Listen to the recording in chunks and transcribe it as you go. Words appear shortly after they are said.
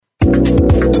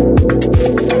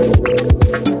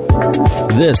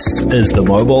This is the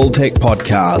Mobile Tech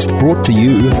Podcast, brought to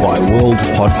you by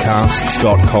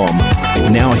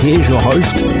worldpodcasts.com. Now here's your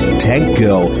host, Tech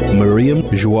Girl, Miriam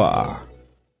Joire.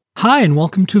 Hi, and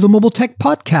welcome to the Mobile Tech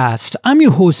Podcast. I'm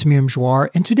your host, Miriam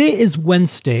Joire, and today is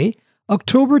Wednesday,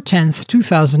 October 10th,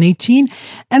 2018,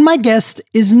 and my guest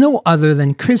is no other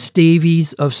than Chris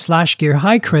Davies of SlashGear.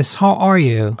 Hi, Chris. How are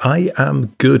you? I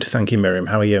am good, thank you, Miriam.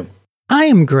 How are you? I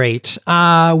am great.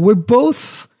 We're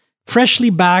both freshly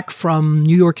back from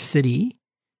New York City,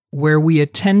 where we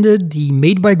attended the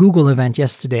Made by Google event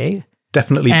yesterday.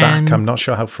 Definitely back. I'm not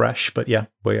sure how fresh, but yeah,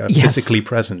 we are physically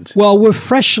present. Well, we're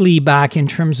freshly back in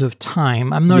terms of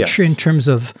time. I'm not sure in terms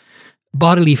of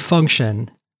bodily function.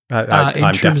 I'm in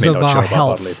terms definitely of not our sure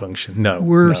health. about bodily function. No,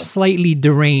 we're slightly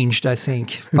deranged, I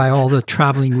think, by all the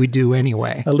traveling we do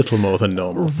anyway. A little more than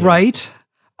normal. Right.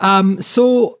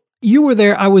 So you were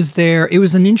there, I was there. It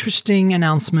was an interesting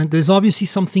announcement. There's obviously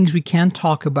some things we can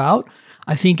talk about.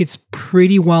 I think it's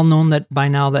pretty well known that by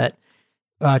now that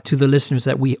to the listeners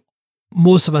that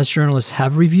most of us journalists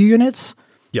have review units.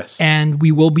 Yes. And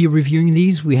we will be reviewing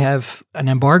these. We have an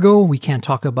embargo. We can't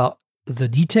talk about the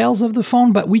details of the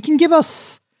phone, but we can give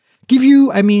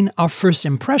you, our first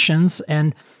impressions.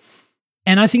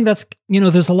 And I think that's,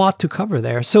 there's a lot to cover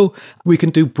there. So we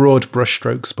can do broad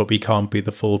brushstrokes, but we can't be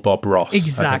the full Bob Ross.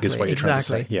 Exactly. I think is what you're trying to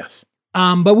say. Yes.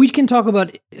 But we can talk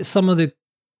about some of the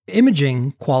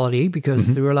imaging quality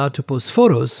because they were allowed to post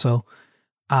photos. So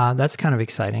that's kind of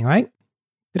exciting, right?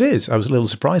 It is. I was a little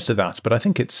surprised at that, but I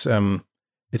think it's kind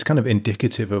of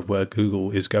indicative of where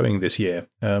Google is going this year.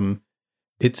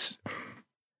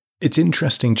 It's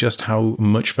interesting just how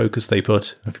much focus they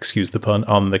put, excuse the pun,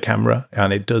 on the camera,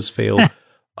 and it does feel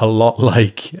a lot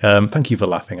like. Thank you for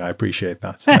laughing. I appreciate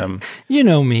that. You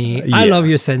know me. I love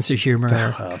your sense of humor.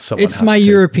 It's my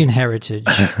European heritage.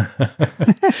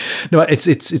 No,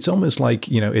 it's almost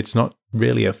like it's not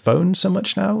really a phone so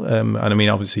much now. And I mean,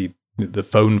 obviously, the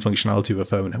phone functionality of a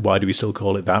phone, why do we still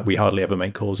call it that? We hardly ever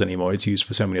make calls anymore. It's used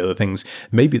for so many other things.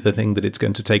 Maybe the thing that it's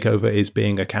going to take over is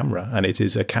being a camera, and it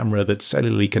is a camera that's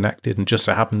cellularly connected and just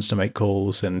so happens to make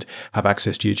calls and have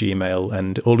access to your Gmail,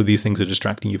 and all of these things are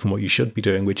distracting you from what you should be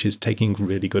doing, which is taking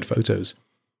really good photos.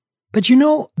 But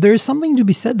there is something to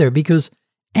be said there, because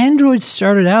Android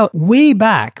started out way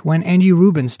back when Andy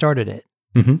Rubin started it.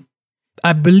 Mm-hmm.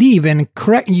 I believe, and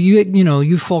correct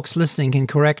you folks listening can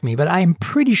correct me, but I'm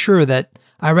pretty sure that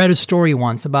I read a story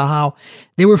once about how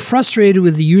they were frustrated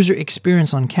with the user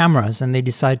experience on cameras and they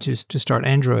decided to start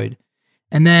Android.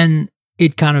 And then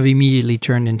it kind of immediately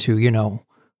turned into,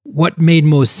 what made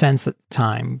most sense at the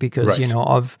time because,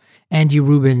 of Andy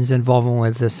Rubin's involvement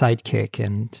with the Sidekick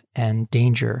and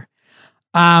Danger.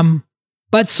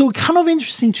 But so kind of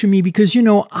interesting to me because,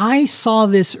 I saw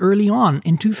this early on.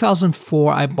 In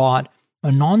 2004, I bought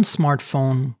a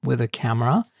non-smartphone with a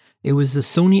camera. It was the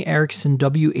Sony Ericsson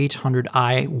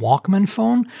W800i Walkman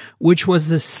phone, which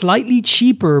was a slightly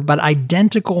cheaper but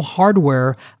identical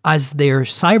hardware as their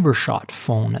CyberShot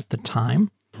phone at the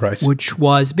time, right? Which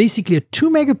was basically a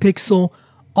 2-megapixel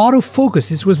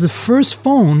autofocus. This was the first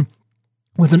phone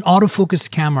with an autofocus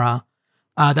camera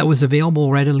that was available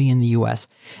readily in the US.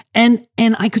 And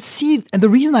I could see, and the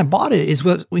reason I bought it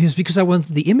was because I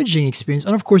wanted the imaging experience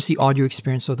and of course the audio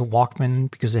experience of the Walkman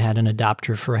because it had an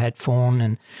adapter for a headphone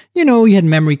and, you had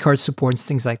memory card support and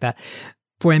things like that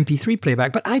for MP3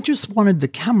 playback. But I just wanted the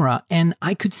camera, and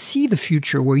I could see the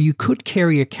future where you could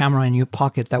carry a camera in your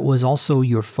pocket that was also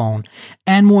your phone.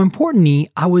 And more importantly,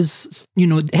 I was,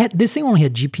 this thing only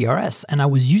had GPRS and I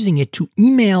was using it to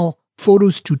email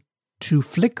photos to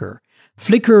Flickr.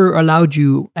 Flickr allowed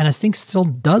you, and I think still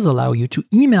does allow you, to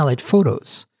email it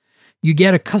photos. You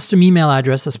get a custom email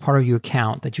address as part of your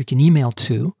account that you can email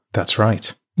to. That's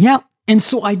right. Yeah. And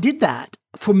so I did that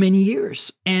for many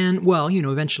years. And,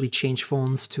 eventually changed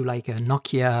phones to like a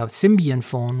Nokia Symbian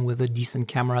phone with a decent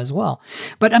camera as well.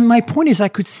 But my point is I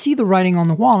could see the writing on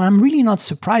the wall. And I'm really not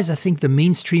surprised. I think the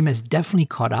mainstream has definitely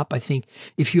caught up. I think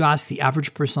if you ask the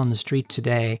average person on the street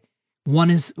today,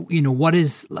 what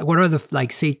are the,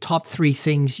 say, top 3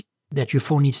 things that your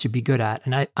phone needs to be good at?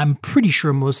 And I'm pretty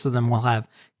sure most of them will have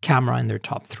camera in their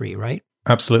top 3, right?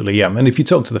 Absolutely, yeah. And if you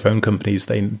talk to the phone companies,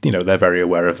 they're very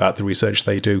aware of that. The research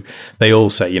they do, they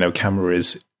all say, camera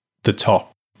is the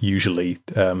top, usually,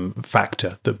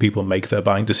 factor that people make their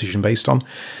buying decision based on.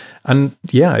 And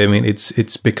yeah, I mean,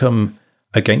 it's become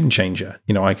a game changer.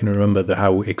 I can remember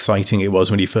how exciting it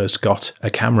was when you first got a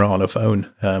camera on a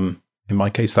phone. In my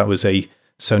case, that was a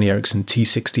Sony Ericsson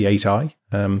T68i.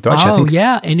 Though actually, I think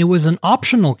yeah, and it was an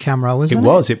optional camera, wasn't it? It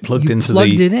was. It plugged into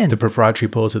the proprietary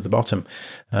port at the bottom.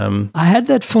 I had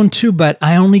that phone too, but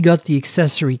I only got the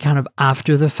accessory kind of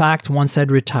after the fact. Once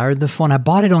I'd retired the phone, I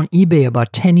bought it on eBay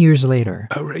about 10 years later.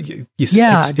 Oh, right. It's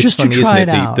just funny, to try isn't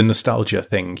it? The nostalgia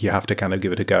thing. You have to kind of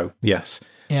give it a go. Yes.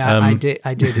 Yeah, I did.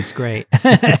 It's great.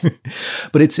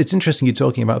 But it's interesting you're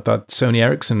talking about that Sony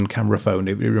Ericsson camera phone.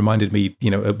 It reminded me,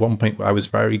 at one point I was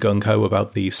very gung-ho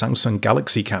about the Samsung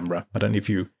Galaxy camera. I don't know if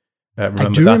you remember that.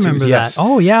 I do remember that. Yes.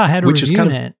 Oh, yeah, I had a review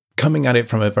on it. Coming at it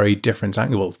from a very different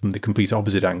angle, from the complete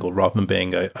opposite angle, rather than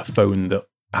being a phone that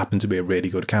happened to be a really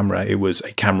good camera. It was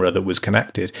a camera that was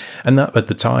connected. And that, at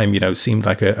the time, seemed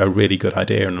like a really good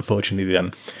idea. And unfortunately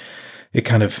then, it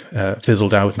kind of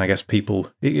fizzled out, and I guess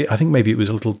I think maybe it was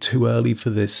a little too early for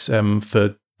this,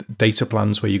 for data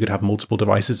plans where you could have multiple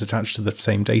devices attached to the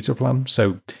same data plan.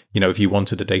 So, if you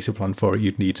wanted a data plan for it,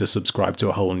 you'd need to subscribe to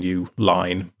a whole new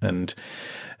line. And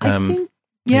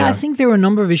I think there were a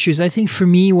number of issues. I think for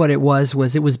me, what it was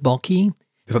it was bulky.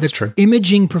 That's true.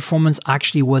 Imaging performance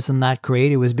actually wasn't that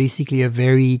great. It was basically a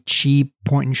very cheap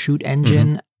point-and-shoot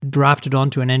engine drafted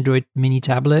onto an Android mini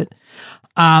tablet.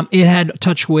 It had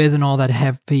touch width and all that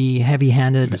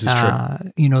heavy-handed,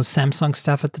 Samsung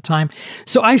stuff at the time.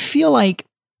 So I feel like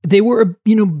they were,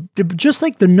 just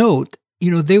like the Note,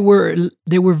 they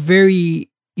were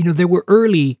very, they were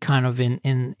early kind of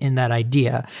in that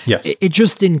idea. Yes. It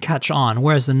just didn't catch on,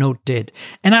 whereas the Note did.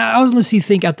 And I honestly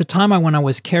think at the time when I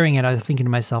was carrying it, I was thinking to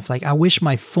myself, like, I wish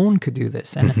my phone could do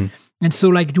this. And so,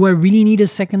 like, do I really need a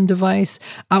second device?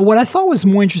 What I thought was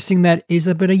more interesting that is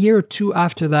about a year or two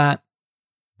after that,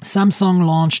 Samsung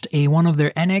launched one of their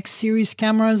NX series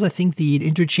cameras. I think the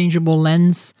interchangeable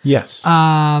lens. Yes,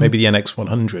 maybe the NX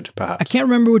 100, perhaps. I can't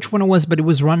remember which one it was, but it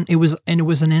was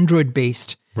an Android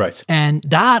based. Right. And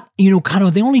that, kind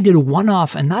of, they only did a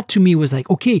one-off, and that to me was like,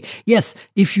 okay, yes,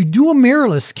 if you do a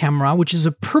mirrorless camera, which is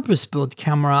a purpose-built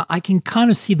camera, I can kind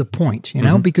of see the point,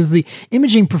 because the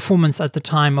imaging performance at the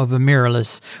time of a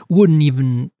mirrorless wouldn't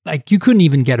even, like, you couldn't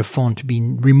even get a phone to be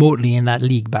remotely in that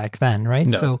league back then, right?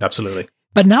 No, absolutely.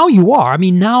 But now you are. I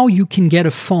mean, now you can get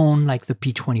a phone like the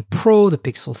P20 Pro, the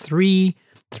Pixel 3,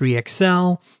 3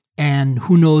 XL, and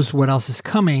who knows what else is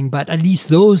coming. But at least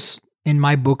those, in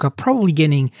my book, are probably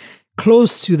getting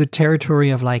close to the territory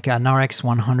of like an RX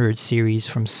 100 series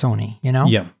from Sony,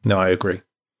 Yeah, no, I agree.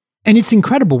 And it's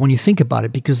incredible when you think about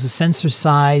it, because the sensor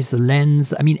size, the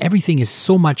lens, I mean, everything is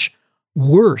so much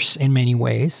worse in many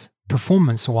ways,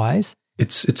 performance-wise.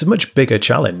 It's a much bigger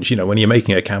challenge, when you're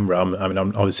making a camera. I'm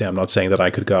not saying that I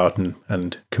could go out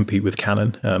and compete with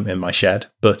Canon in my shed,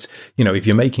 but if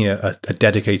you're making a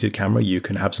dedicated camera, you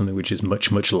can have something which is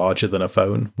much, much larger than a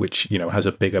phone, which has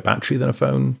a bigger battery than a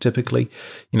phone typically,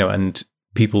 and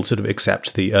people sort of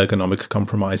accept the ergonomic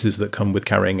compromises that come with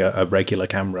carrying a regular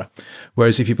camera.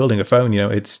 Whereas if you're building a phone,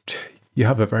 you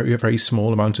have a very, very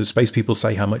small amount of space. People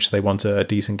say how much they want a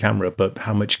decent camera, but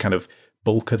how much kind of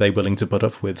bulk are they willing to put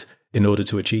up with in order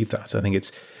to achieve that? I think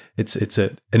it's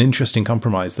an interesting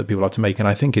compromise that people have to make, and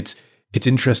I think it's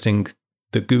interesting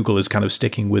that Google is kind of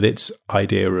sticking with its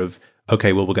idea of,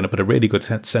 okay, well, we're going to put a really good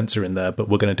sensor in there, but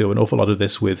we're going to do an awful lot of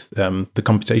this with the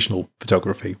computational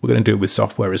photography. We're going to do it with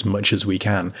software as much as we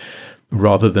can,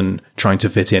 rather than trying to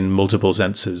fit in multiple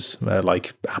sensors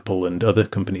like Apple and other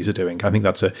companies are doing. I think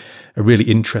that's a really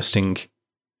interesting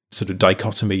sort of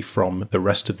dichotomy from the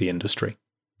rest of the industry.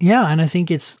 Yeah, and I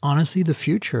think it's honestly the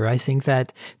future. I think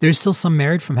that there's still some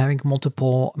merit from having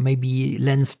multiple maybe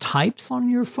lens types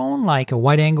on your phone, like a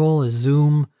wide angle, a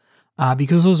zoom,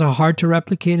 because those are hard to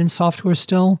replicate in software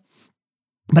still.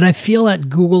 But I feel that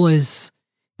Google is,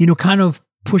 kind of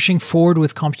pushing forward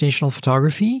with computational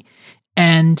photography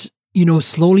and,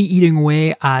 slowly eating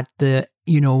away at the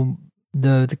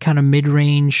kind of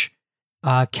mid-range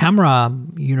camera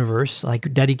universe,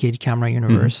 like dedicated camera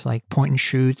universe, like point and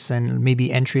shoots and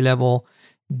maybe entry-level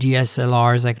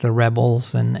DSLRs like the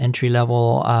Rebels and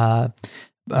entry-level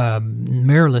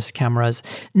mirrorless cameras.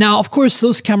 Now, of course,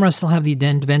 those cameras still have the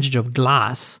advantage of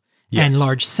glass and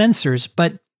large sensors,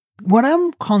 but what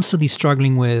I'm constantly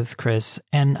struggling with, Chris,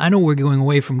 and I know we're going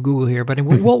away from Google here, but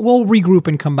we'll regroup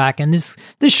and come back, and this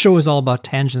show is all about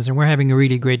tangents, and we're having a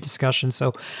really great discussion.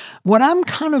 So what I'm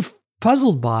kind of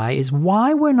puzzled by is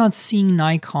why we're not seeing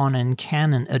Nikon and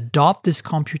Canon adopt this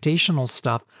computational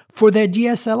stuff for their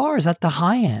DSLRs at the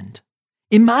high end.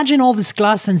 Imagine all this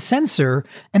glass and sensor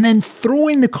and then throw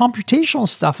in the computational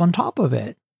stuff on top of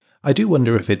it. I do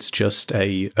wonder if it's just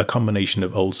a combination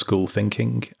of old school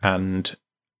thinking and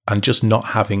just not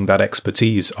having that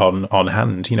expertise on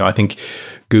hand. I think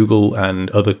Google and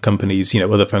other companies,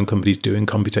 other phone companies doing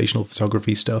computational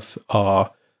photography stuff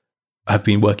are have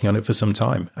been working on it for some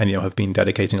time and, have been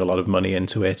dedicating a lot of money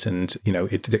into it. And,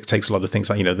 it takes a lot of things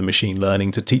like, the machine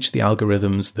learning to teach the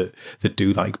algorithms that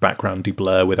do like background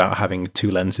deblur without having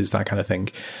two lenses, that kind of thing.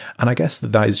 And I guess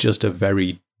that is just a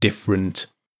very different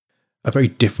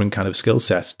kind of skill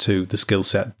set to the skill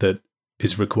set that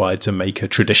is required to make a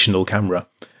traditional camera.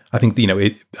 I think,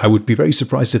 I would be very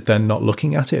surprised if they're not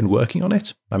looking at it and working on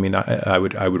it. I mean, I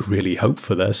would really hope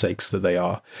for their sakes that they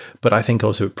are. But I think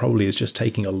also it probably is just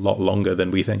taking a lot longer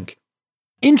than we think.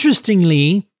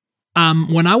 Interestingly,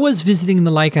 when I was visiting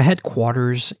the Leica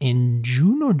headquarters in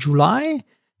June or July,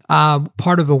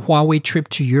 part of a Huawei trip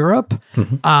to Europe,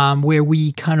 where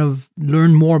we kind of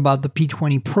learned more about the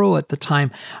P20 Pro at the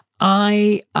time,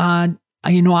 I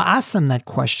asked them that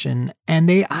question, and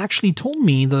they actually told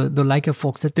me, the Leica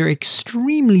folks, that they're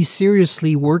extremely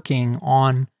seriously working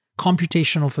on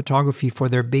computational photography for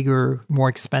their bigger, more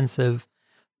expensive,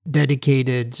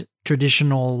 dedicated,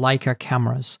 traditional Leica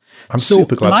cameras. I'm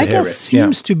super glad to hear it. Leica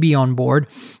seems to be on board,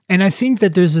 and I think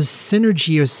that there's a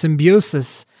synergy or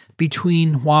symbiosis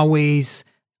between Huawei's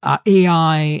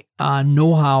AI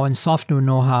know-how and software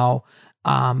know-how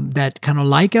that kind of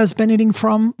Leica is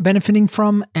benefiting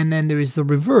from, and then there is the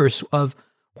reverse of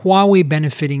Huawei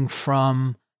benefiting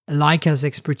from Leica's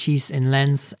expertise in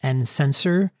lens and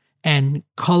sensor and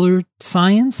color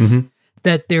science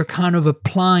that they're kind of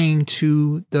applying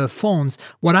to the phones.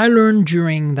 What I learned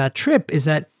during that trip is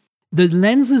that the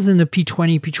lenses in the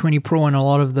P20, P20 Pro, and a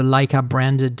lot of the Leica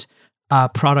branded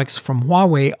products from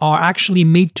Huawei are actually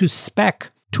made to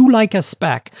Leica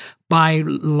spec by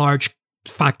large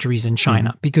factories in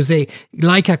China, because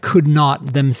Leica could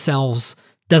not themselves,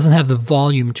 doesn't have the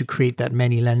volume to create that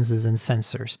many lenses and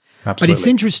sensors. Absolutely. But it's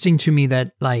interesting to me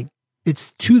that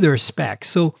it's to their spec.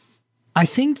 So I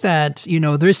think that,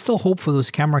 there's still hope for those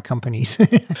camera companies.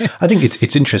 I think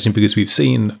it's interesting because we've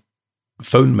seen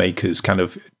phone makers kind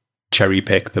of cherry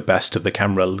pick the best of the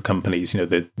camera companies,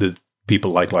 the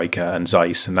people like Leica and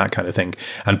Zeiss and that kind of thing,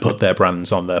 and put their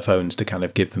brands on their phones to kind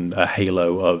of give them a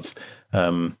halo of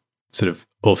sort of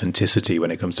authenticity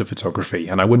when it comes to photography.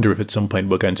 And I wonder if at some point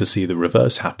we're going to see the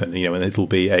reverse happen, and it'll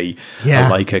be a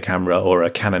Leica camera or a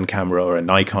Canon camera or a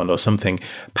Nikon or something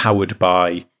powered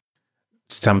by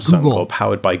Samsung or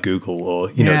powered by Google or,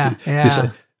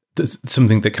 there's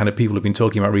something that kind of people have been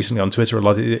talking about recently on Twitter a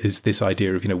lot is this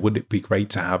idea of, would it be great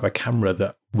to have a camera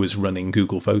that was running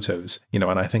Google Photos? And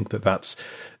I think that's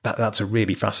a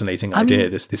really fascinating idea.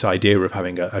 This idea of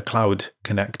having a cloud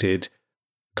connected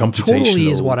computational. Totally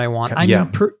is what I want.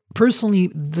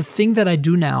 Personally, the thing that I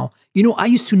do now, I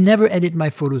used to never edit my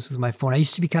photos with my phone. I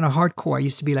used to be kind of hardcore. I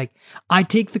used to be like, I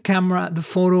take the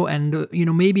photo and,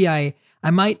 maybe I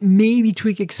might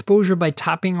tweak exposure by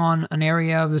tapping on an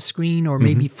area of the screen or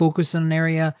maybe focus on an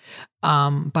area.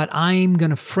 But I'm going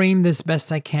to frame this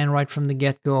best I can right from the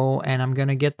get-go, and I'm going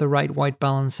to get the right white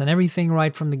balance and everything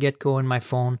right from the get-go in my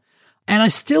phone. And I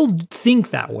still think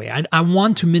that way. I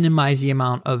want to minimize the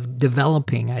amount of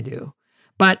developing I do.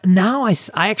 But now I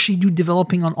actually do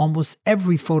developing on almost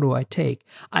every photo I take.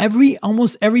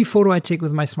 Almost every photo I take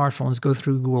with my smartphones go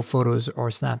through Google Photos or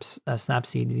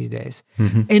Snapseed these days.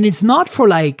 And it's not for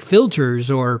like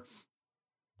filters or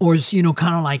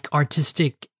kind of like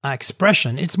artistic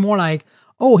expression. It's more like,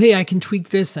 oh, hey, I can tweak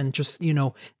this and just,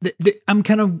 I'm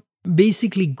kind of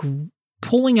basically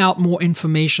pulling out more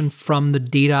information from the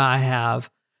data I have,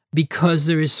 because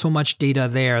there is so much data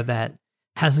there that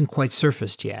hasn't quite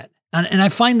surfaced yet. And I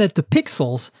find that the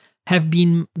pixels have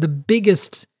been the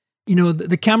biggest,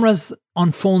 the cameras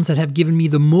on phones that have given me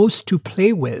the most to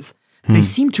play with. They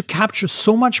seem to capture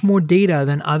so much more data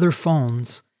than other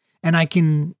phones. And I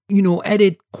can,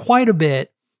 edit quite a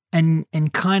bit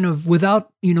and kind of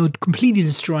without, completely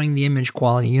destroying the image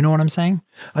quality. You know what I'm saying?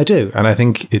 I do. And I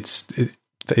think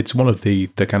it's one of the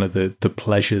kind of the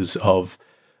pleasures of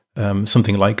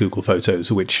something like Google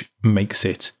Photos, which makes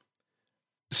it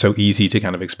so easy to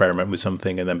kind of experiment with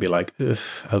something and then be like,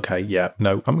 okay, yeah,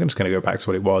 no, I'm just going to go back to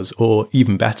what it was. Or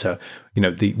even better,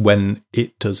 when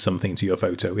it does something to your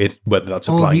photo, whether that's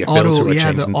applying a filter or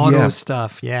changing the auto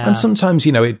stuff, yeah. And sometimes,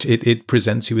 it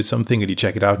presents you with something and you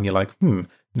check it out and you're like,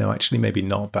 no, actually, maybe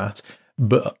not that.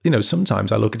 But,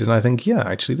 sometimes I look at it and I think, yeah,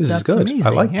 actually, this is good. Amazing. I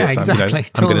like this. Exactly.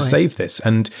 I'm going to save this.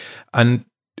 And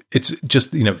it's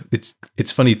just,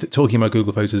 it's funny talking about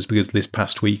Google Photos, because this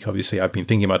past week, obviously, I've been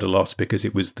thinking about it a lot because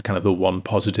it was the one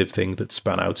positive thing that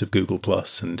span out of Google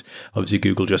Plus. And obviously,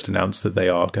 Google just announced that they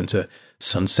are going to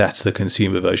sunset the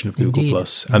consumer version of Google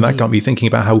Plus. And that got me thinking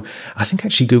about how I think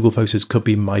actually Google Photos could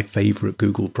be my favorite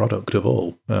Google product of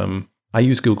all. I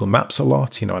use Google Maps a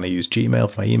lot, and I use Gmail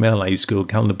for my email, and I use Google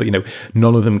Calendar, but,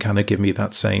 none of them kind of give me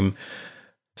that same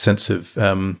sense of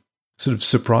sort of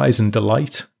surprise and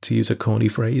delight, to use a corny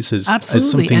phrase, as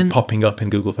something popping up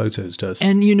in Google Photos does.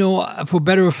 And, for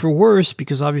better or for worse,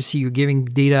 because obviously you're giving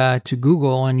data to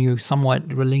Google and you're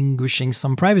somewhat relinquishing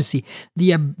some privacy,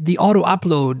 the auto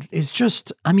upload is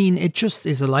just, it just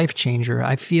is a life changer.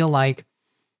 I feel like,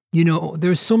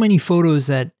 there's so many photos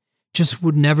that just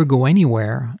would never go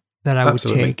anywhere that I would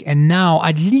take. And now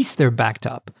at least they're backed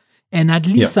up. And at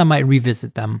least I might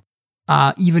revisit them.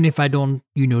 Even if I don't,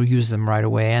 use them right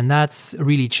away. And that's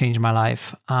really changed my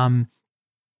life.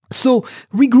 So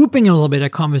regrouping a little bit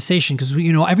of conversation, because,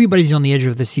 everybody's on the edge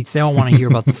of the seats. They all want to hear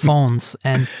about the phones.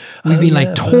 And we've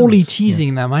been totally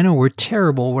teasing them. I know we're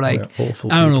terrible. We're like, I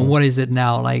don't know, what is it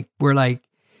now? Like, we're like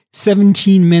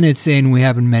 17 minutes in, we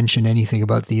haven't mentioned anything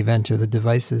about the event or the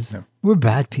devices. No. We're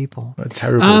bad people.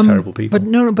 Terrible people.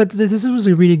 But this was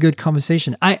a really good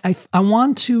conversation. I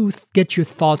want to get your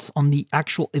thoughts on the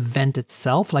actual event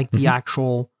itself, like the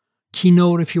actual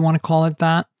keynote, if you want to call it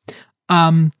that.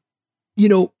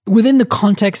 Within the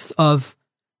context of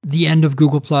the end of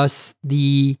Google+,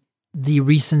 the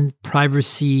recent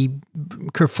privacy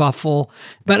kerfuffle,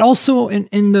 but also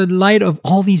in the light of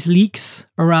all these leaks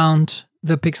around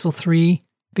the Pixel 3,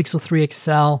 Pixel 3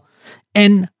 XL,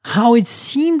 and how it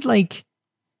seemed like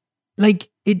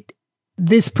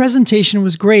this presentation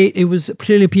was great. It was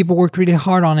clearly people worked really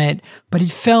hard on it, but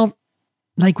it felt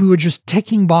like we were just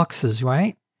ticking boxes,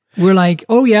 right? We're like,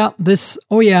 oh yeah, this,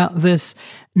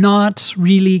 not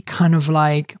really kind of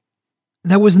like,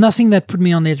 there was nothing that put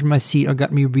me on the edge of my seat or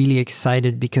got me really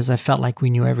excited because I felt like we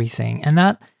knew everything. And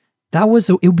that was,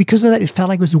 because of that, it felt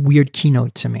like it was a weird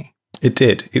keynote to me. It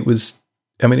did. It was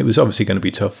obviously going to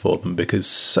be tough for them because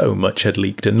so much had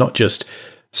leaked, and not just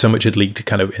so much had leaked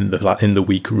kind of in the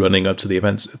week running up to the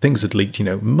events. Things had leaked,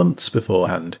 months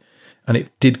beforehand. And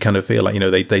it did kind of feel like,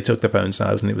 they took the phones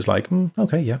out and it was like,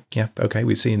 okay, okay,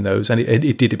 we've seen those. And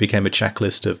it became a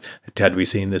checklist of, had we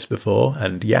seen this before?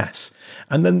 And yes.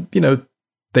 And then,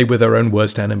 they were their own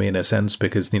worst enemy in a sense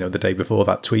because, the day before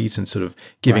that tweet and sort of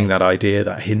giving that idea,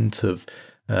 that hint of,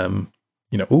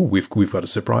 we've got a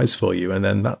surprise for you. And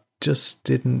then that just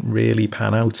didn't really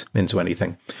pan out into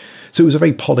anything. So it was a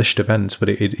very polished event, but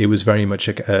it was very much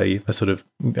a sort of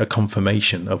a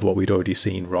confirmation of what we'd already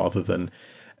seen rather than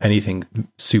anything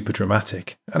super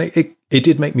dramatic. And it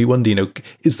did make me wonder,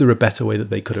 is there a better way that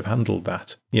they could have handled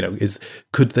that?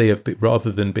 Could they have,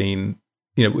 rather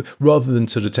than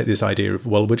sort of take this idea of,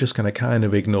 well, we're just going to kind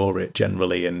of ignore it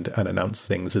generally and announce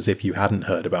things as if you hadn't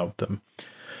heard about them.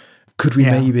 Could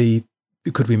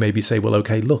we maybe say, well,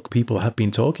 okay, look, people have been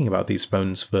talking about these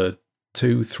phones for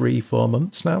 2, 3, 4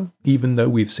 months now, even though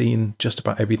we've seen just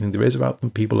about everything there is about them.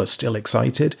 People are still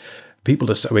excited. People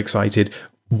are so excited.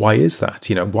 Why is that?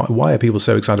 Why are people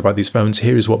so excited about these phones?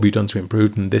 Here is what we've done to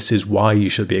improve them. This is why you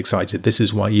should be excited. This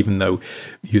is why, even though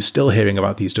you're still hearing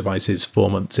about these devices 4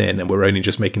 months in and we're only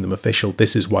just making them official,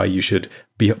 this is why you should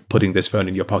be putting this phone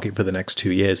in your pocket for the next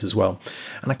 2 years as well.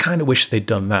 And I kind of wish they'd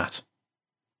done that.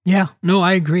 Yeah, no,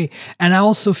 I agree. And I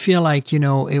also feel like,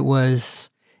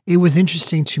 it was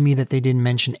interesting to me that they didn't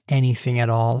mention anything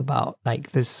at all about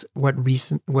like this,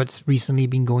 what's recently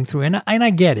been going through. And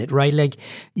I get it, right? Like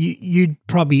they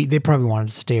probably wanted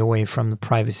to stay away from the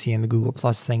privacy and the Google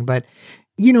Plus thing, but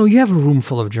you have a room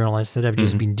full of journalists that have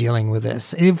just been dealing with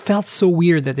this. And it felt so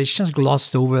weird that they just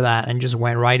glossed over that and just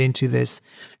went right into this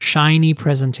shiny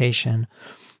presentation.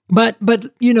 But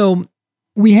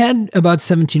we had about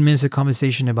 17 minutes of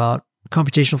conversation about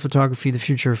computational photography, the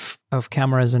future of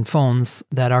cameras and phones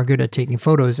that are good at taking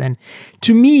photos. And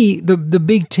to me, the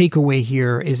big takeaway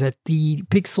here is that the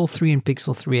Pixel 3 and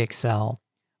Pixel 3 XL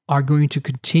are going to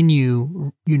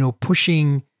continue,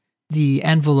 pushing the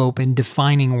envelope and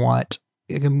defining what,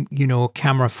 a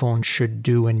camera phone should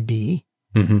do and be.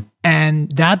 Mm-hmm.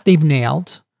 And that they've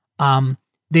nailed.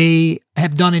 They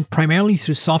have done it primarily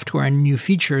through software and new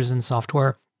features in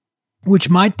software,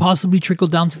 which might possibly trickle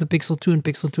down to the Pixel 2 and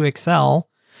Pixel 2 XL.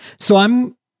 So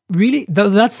I'm really,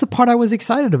 that's the part I was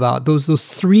excited about. Those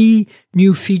 3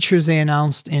 new features they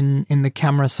announced in the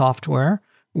camera software,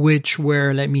 which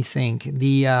were, let me think,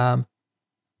 the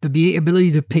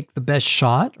ability to pick the best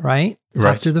shot, right?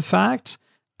 After the fact.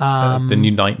 The new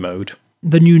night mode.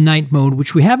 The new night mode,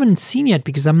 which we haven't seen yet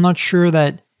because I'm not sure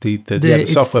that the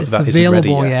software for that isn't ready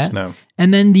yet. No.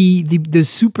 And then the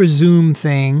super zoom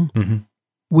thing,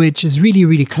 which is really,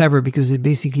 really clever because it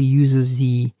basically uses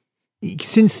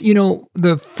since,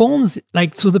 the phones,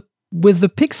 with the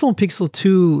Pixel, Pixel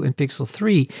 2, and Pixel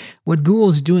 3, what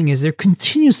Google's doing is they're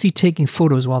continuously taking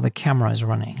photos while the camera is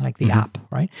running, like the app,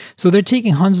 right? So they're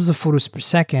taking hundreds of photos per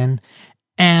second.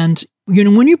 And,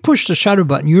 when you push the shutter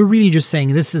button, you're really just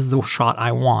saying, this is the shot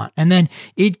I want. And then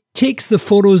it takes the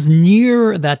photos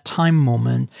near that time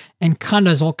moment and kind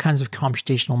of does all kinds of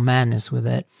computational madness with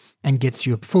it and gets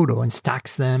you a photo and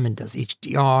stacks them and does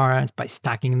HDR by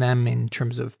stacking them in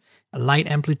terms of light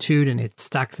amplitude, and it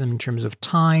stacks them in terms of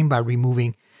time by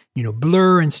removing,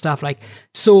 blur and stuff like.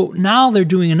 So now they're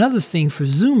doing another thing for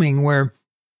zooming where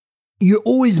you're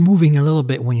always moving a little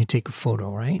bit when you take a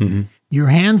photo, right? Mm-hmm. Your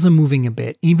hands are moving a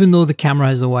bit. Even though the camera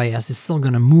has OIS, it's still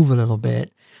going to move a little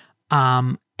bit.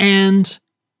 And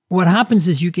what happens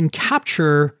is you can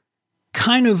capture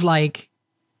kind of like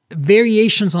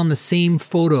variations on the same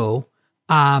photo,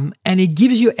 and it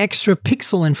gives you extra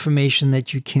pixel information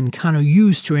that you can kind of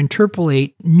use to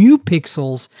interpolate new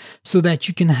pixels so that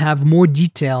you can have more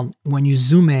detail when you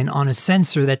zoom in on a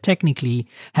sensor that technically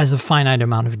has a finite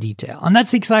amount of detail. And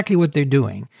that's exactly what they're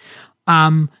doing.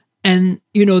 And,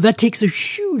 that takes a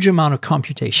huge amount of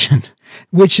computation,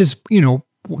 which is,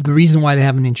 the reason why they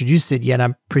haven't introduced it yet,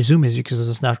 I presume, is because of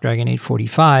the Snapdragon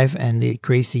 845 and the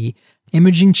crazy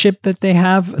imaging chip that they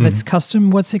have that's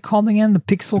custom. What's it called again? The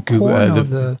Pixel Core?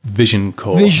 The Vision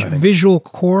Core. Visual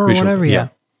Core or whatever, yeah.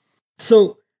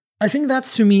 So I think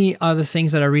that's, to me, are the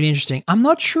things that are really interesting. I'm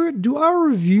not sure, do our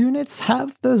review units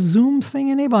have the zoom thing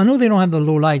enabled? I know they don't have the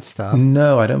low light stuff.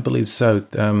 No, I don't believe so.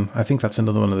 I think that's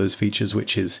another one of those features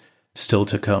which is still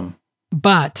to come.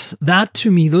 But that,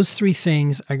 to me, those three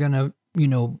things are going to,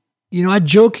 I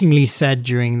jokingly said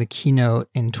during the keynote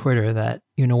in Twitter that,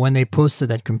 when they posted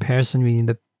that comparison between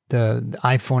the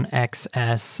iPhone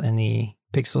XS and the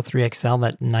Pixel 3 XL,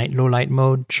 that low light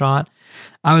mode shot,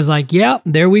 I was like, yeah,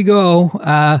 there we go.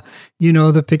 The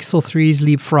Pixel 3's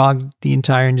leapfrogged the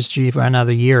entire industry for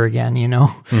another year again,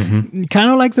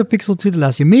 kind of like the Pixel 2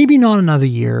 last year. Maybe not another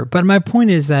year, but my point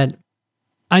is that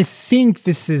I think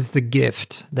this is the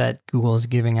gift that Google is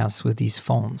giving us with these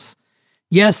phones.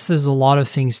 Yes, there's a lot of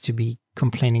things to be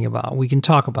complaining about. We can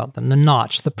talk about them. The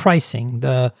notch, the pricing,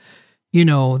 the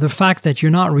fact that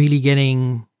you're not really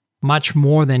getting much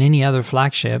more than any other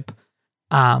flagship.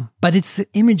 But it's the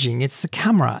imaging, it's the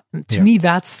camera. To me,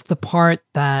 that's the part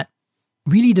that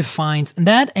really defines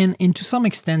that, and to some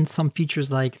extent, some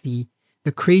features like the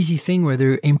crazy thing where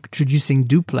they're introducing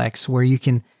duplex, where you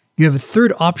have a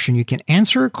third option. You can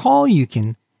answer a call, you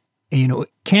can,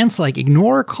 cancel, like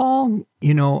ignore a call,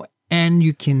 and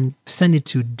you can send it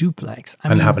to duplex.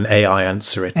 Have an AI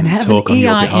answer it and have talk an AI on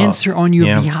your behalf. answer on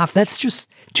your behalf. That's just,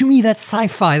 to me, that's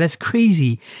sci-fi. That's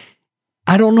crazy.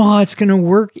 I don't know how it's going to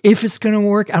work, if it's going to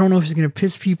work. I don't know if it's going to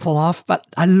piss people off, but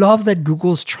I love that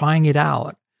Google's trying it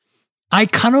out. I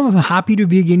kind of am happy to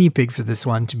be a guinea pig for this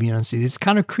one, to be honest with you. It's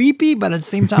kind of creepy, but at the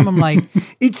same time, I'm like,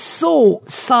 it's so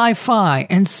sci-fi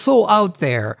and so out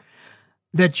there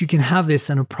that you can have this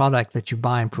in a product that you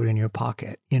buy and put in your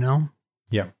pocket,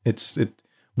 Yeah,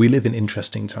 we live in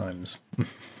interesting times.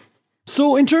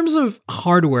 So in terms of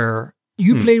hardware,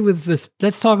 you played with this.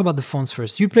 Let's talk about the phones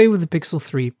first. You played with the Pixel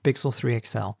 3, Pixel 3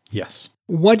 XL. Yes.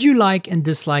 What do you like and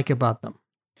dislike about them?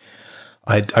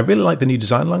 I really like the new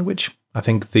design language. I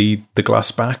think the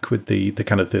glass back with the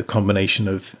kind of the combination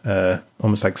of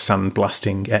almost like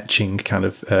sandblasting, etching kind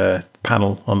of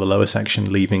panel on the lower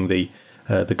section, leaving the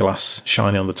glass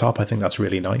shiny on the top. I think that's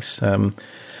really nice.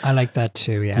 I like that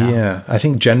too, yeah. Yeah, I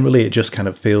think generally it just kind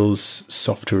of feels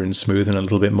softer and smooth and a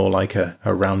little bit more like a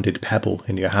rounded pebble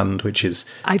in your hand, which is...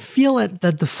 I feel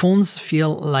that the phones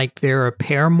feel like they're a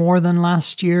pair more than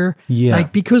last year. Yeah.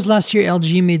 Like, because last year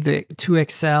LG made the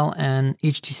 2XL and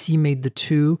HTC made the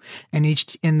 2, and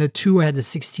the 2 had the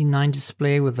 16:9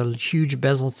 display with a huge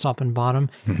bezel top and bottom.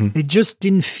 Mm-hmm. It just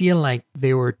didn't feel like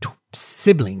they were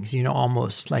siblings,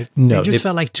 almost like they just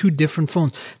felt like two different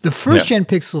phones. The first gen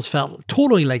Pixels felt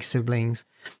totally like siblings,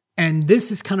 and this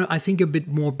is kind of, I think, a bit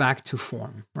more back to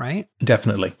form, right?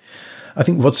 Definitely. I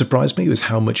think what surprised me was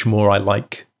how much more I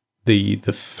like the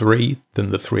 3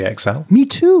 than the 3XL. Me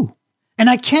too. And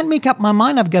I can't make up my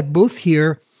mind. I've got both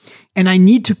here, and I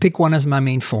need to pick one as my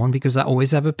main phone because I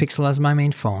always have a Pixel as my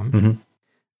main phone. Mm-hmm.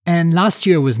 And last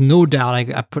year was no doubt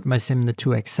I put my SIM in the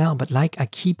 2XL, but I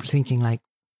keep thinking I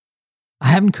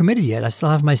haven't committed yet. I still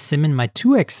have my SIM in my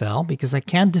 2XL because I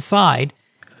can't decide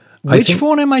which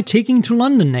phone am I taking to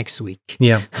London next week.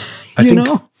 Yeah.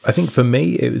 I think for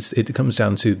me, it comes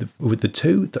down to with the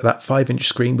 2, that 5-inch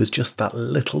screen was just that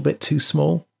little bit too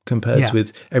small compared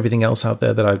with everything else out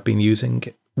there that I've been using.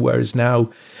 Whereas now,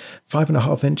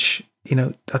 5.5-inch,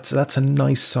 that's a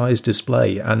nice size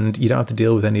display, and you don't have to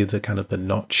deal with any of the kind of the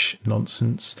notch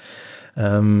nonsense.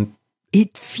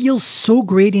 It feels so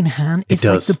great in hand. It's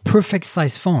like the perfect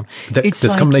size phone.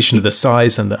 This combination of the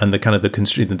size and the kind of the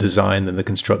design and the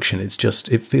construction.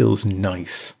 It feels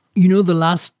nice. the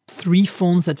last 3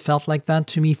 phones that felt like that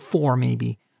to me, 4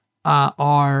 maybe,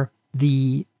 are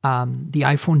the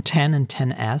iPhone 10 and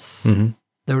 10s. Mm-hmm.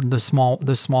 They're the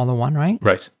smaller one, right?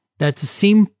 Right. That's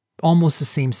almost the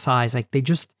same size. Like they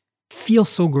just feel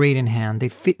so great in hand. They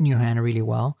fit in your hand really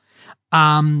well.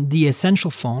 The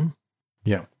Essential phone.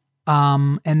 Yeah.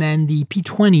 And then the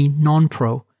P20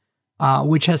 Non-Pro,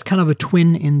 which has kind of a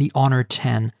twin in the Honor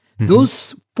 10. Mm-hmm.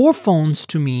 Those 4 phones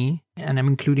to me, and I'm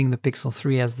including the Pixel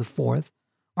 3 as the 4th,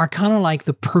 are kind of like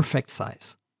the perfect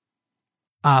size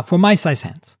for my size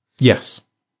hands. Yes.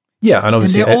 Yeah, and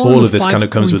obviously all of this kind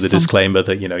of comes with a disclaimer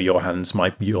that, your hands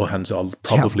are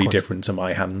probably different to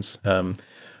my hands. And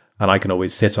I can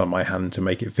always sit on my hand to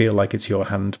make it feel like it's your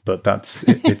hand, but it's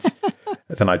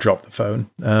then I drop the phone.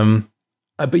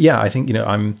 But yeah, I think,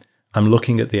 I'm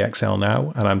looking at the XL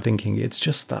now and I'm thinking it's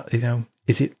just that,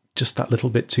 is it just that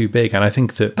little bit too big? And I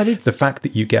think that the fact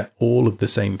that you get all of the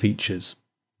same features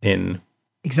in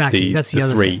that's the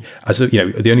other 3. thing. As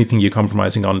the only thing you're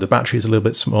compromising on, the battery is a little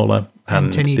bit smaller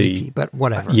and 1080p, but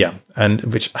whatever. Yeah, and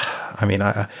which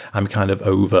I'm kind of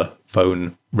over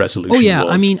phone resolution. Oh yeah,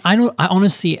 wars. I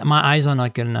honestly, my eyes are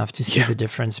not good enough to see the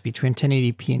difference between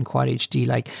 1080p and Quad HD.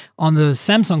 Like on the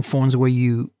Samsung phones where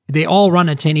they all run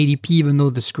at 1080p even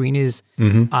though the screen is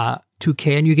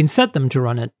 2K, and you can set them to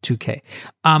run at 2K.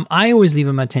 I always leave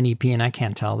them at 1080p and I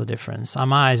can't tell the difference.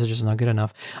 My eyes are just not good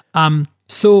enough.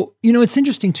 So, it's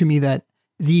interesting to me that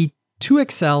the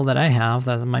 2XL that I have,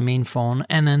 that's my main phone,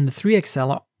 and then the 3XL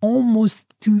are almost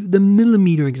to the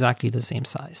millimeter exactly the same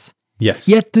size. Yes.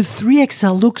 Yet the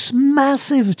 3XL looks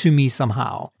massive to me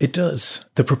somehow. It does.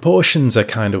 The proportions are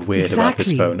kind of weird about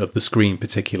this phone, of the screen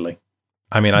particularly.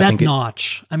 I think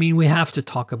notch. We have to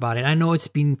talk about it. I know it's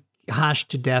been hashed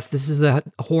to death. This is a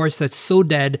horse that's so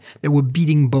dead that we're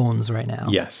beating bones right now.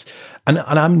 Yes. And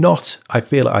I'm not, I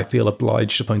feel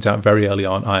obliged to point out very early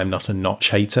on, I am not a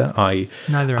notch hater. I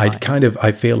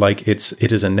feel like it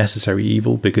is a necessary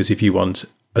evil, because if you want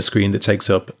a screen that takes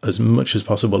up as much as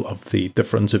possible of the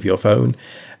front of your phone,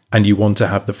 and you want to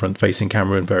have the front facing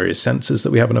camera and various sensors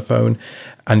that we have on a phone,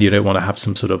 and you don't want to have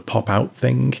some sort of pop out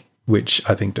thing, which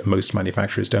I think that most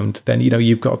manufacturers don't, then,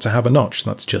 you've got to have a notch.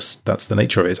 That's the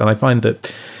nature of it. And I find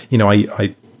that,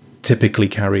 I typically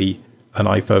carry an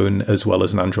iPhone as well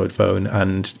as an Android phone,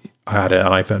 and I had an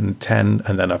iPhone 10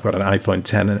 and then I've got an iPhone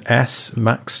 10s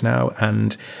Max now,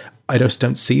 and I just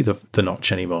don't see the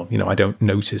notch anymore. I don't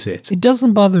notice it. It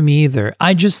doesn't bother me either.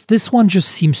 This one just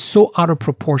seems so out of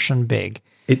proportion big.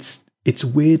 It's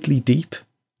weirdly deep.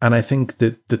 And I think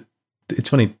that it's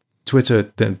funny,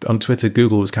 on Twitter,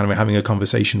 Google was kind of having a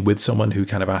conversation with someone who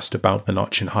kind of asked about the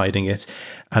notch and hiding it,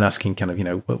 and asking kind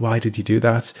of, why did you do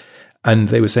that? And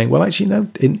they were saying, well, actually,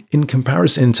 in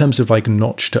comparison, in terms of like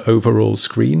notch to overall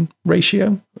screen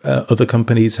ratio, other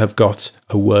companies have got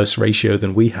a worse ratio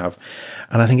than we have.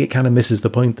 And I think it kind of misses the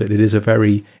point that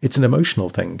it's an emotional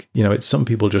thing. It's some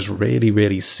people just really,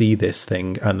 really see this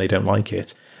thing and they don't like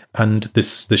it. And the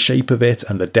shape of it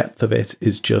and the depth of it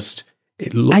is just,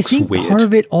 it looks weird. I think part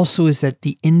of it also is that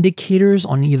the indicators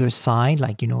on either side,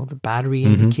 like, the battery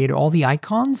indicator, all the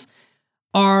icons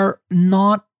are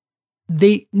not,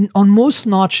 on most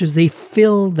notches, they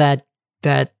fill that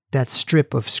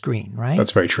strip of screen, right?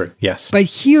 That's very true, yes. But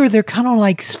here, they're kind of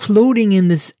like floating in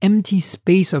this empty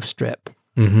space of strip.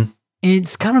 Mm-hmm. And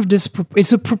it's kind of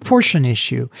it's a proportion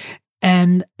issue.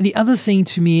 And the other thing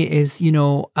to me is, in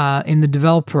the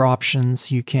developer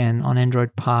options, you can, on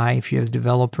Android Pie, if you have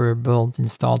developer build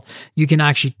installed, you can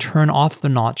actually turn off the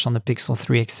notch on the Pixel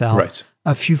 3 XL. Right.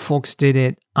 A few folks did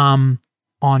it on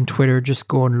Twitter. Just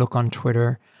go and look on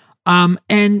Twitter. And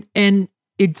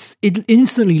it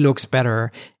instantly looks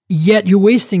better. Yet you're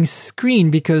wasting screen,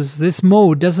 because this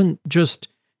mode doesn't just,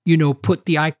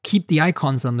 keep the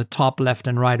icons on the top left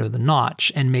and right of the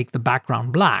notch and make the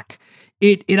background black.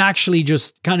 It actually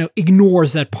just kind of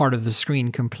ignores that part of the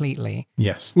screen completely.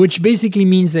 Yes. Which basically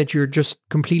means that you're just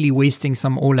completely wasting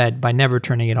some OLED by never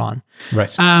turning it on.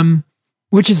 Right.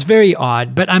 Which is very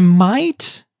odd. But I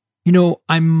might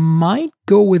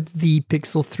go with the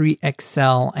Pixel 3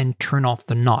 XL and turn off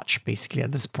the notch, basically,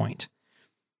 at this point.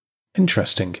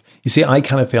 Interesting. You see, I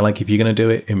kind of feel like if you're going to do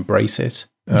it, embrace it.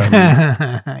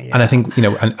 Yeah. And I think,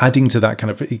 and adding to that kind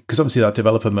of, because obviously that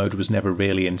developer mode was never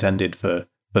really intended for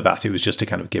that. It was just to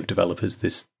kind of give developers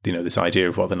this, this idea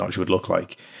of what the notch would look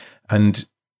like. And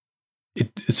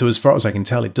so as far as I can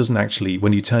tell, it doesn't actually,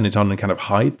 when you turn it on and kind of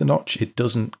hide the notch, it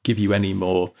doesn't give you any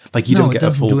more, like you don't get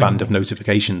a full band of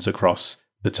notifications across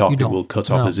the top. It will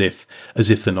cut off as if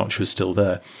the notch was still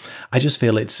there. I just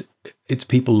feel it's it's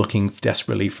people looking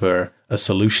desperately for a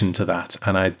solution to that.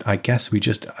 And I guess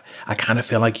I kind of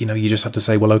feel like, you just have to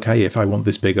say, well, okay, if I want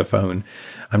this bigger phone,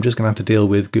 I'm just going to have to deal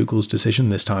with Google's decision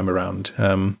this time around.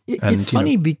 It's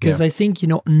funny because I think,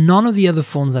 none of the other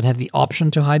phones that have the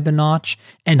option to hide the notch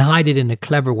and hide it in a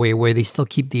clever way where they still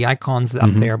keep the icons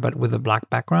up there, but with a black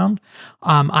background.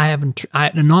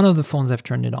 None of the phones have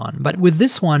turned it on. But with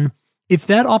this one, if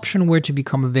that option were to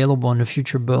become available in a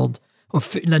future build, or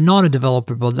not a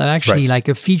developer build, actually like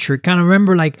a feature. Kind of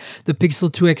remember like the Pixel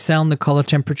 2 XL and the color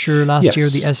temperature last year,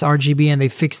 the sRGB, and they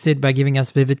fixed it by giving us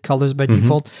vivid colors by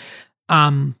default.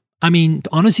 I mean,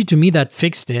 honestly, to me, that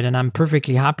fixed it, and I'm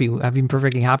perfectly happy. I've been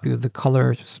perfectly happy with the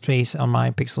color space on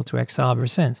my Pixel 2 XL ever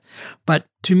since. But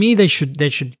to me, they should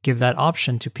give that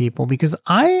option to people, because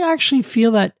I actually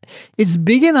feel that it's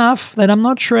big enough that I'm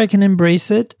not sure I can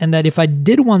embrace it, and that if I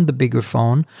did want the bigger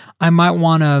phone, I might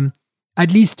want to at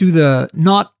least do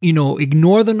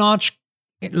ignore the notch,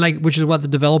 which is what the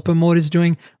developer mode is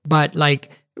doing, but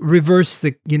reverse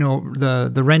the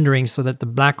rendering so that the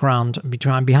background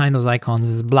behind those icons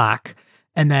is black,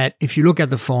 and that if you look at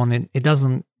the phone, it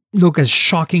doesn't look as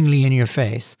shockingly in your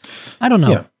face. I don't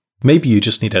know. Yeah. Maybe you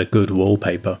just need a good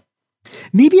wallpaper.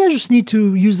 Maybe I just need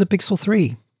to use the Pixel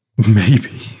 3.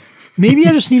 Maybe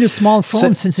I just need a small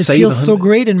phone since it feels so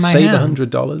great in my hand. Save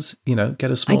 $100,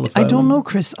 get a smaller phone. I don't know,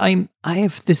 Chris. I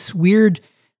have this weird...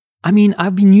 I mean,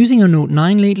 I've been using a Note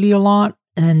 9 lately a lot,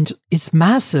 and it's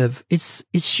massive. It's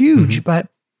huge, but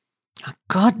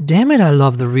God damn it, I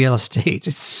love the real estate.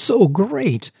 It's so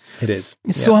great. It is.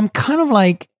 So I'm kind of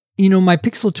like, my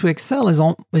Pixel 2 XL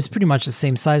is pretty much the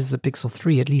same size as the Pixel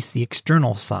 3, at least the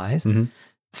external size.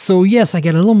 So yes, I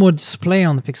get a little more display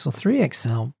on the Pixel 3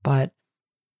 XL, but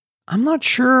I'm not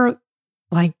sure,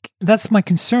 that's my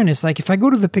concern. It's like, if I go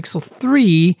to the Pixel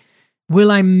 3,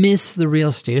 will I miss the real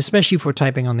estate, especially for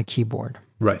typing on the keyboard?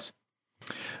 Right.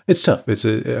 It's tough.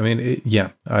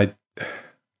 I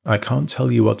can't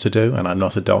tell you what to do, and I'm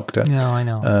not a doctor. No, I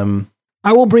know.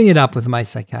 I will bring it up with my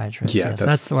psychiatrist. Yeah, yes,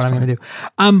 that's what I'm going to do.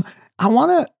 I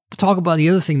want to talk about the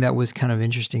other thing that was kind of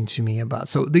interesting to me about.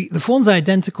 So the phones are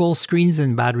identical, screens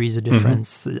and batteries are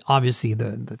different. Obviously,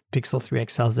 the Pixel 3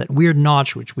 XL has that weird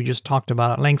notch, which we just talked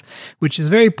about at length, which is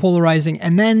very polarizing.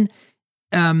 And then,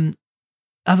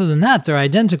 other than that, they're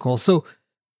identical. So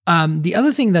the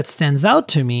other thing that stands out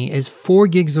to me is 4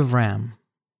 gigs of RAM.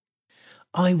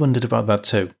 I wondered about that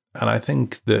too. And I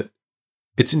think that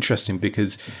it's interesting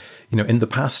because, in the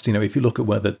past, if you look at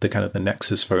where the kind of the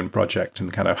Nexus phone project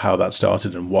and kind of how that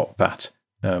started and what that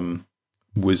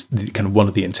was kind of one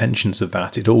of the intentions of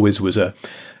that, it always was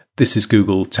this is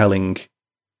Google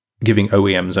giving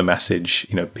OEMs a message,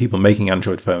 people making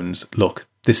Android phones, look,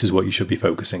 this is what you should be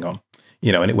focusing on,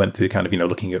 and it went through kind of,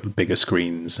 looking at bigger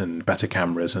screens and better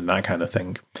cameras and that kind of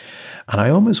thing. And I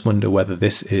almost wonder whether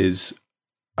this is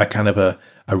a kind of a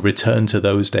return to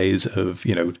those days of,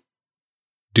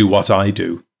 do what I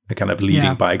do, kind of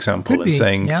leading by example and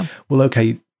saying, well,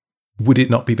 okay, would it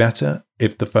not be better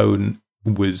if the phone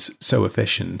was so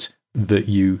efficient that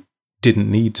you didn't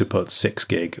need to put 6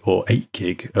 gig or 8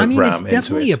 gig of RAM into it? It's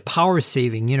definitely a power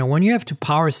saving. When you have to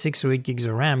power 6 or 8 gigs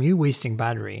of RAM, you're wasting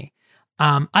battery.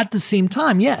 At the same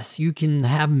time, yes, you can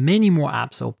have many more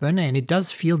apps open and it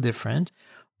does feel different,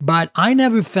 but I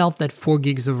never felt that 4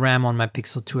 gigs of RAM on my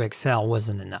Pixel 2 XL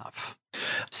wasn't enough.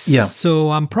 Yeah.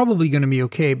 So I'm probably going to be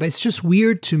okay, but it's just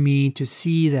weird to me to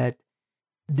see that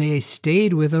they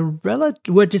stayed with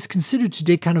what is considered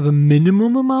today kind of a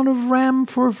minimum amount of RAM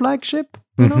for a flagship.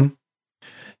 You know?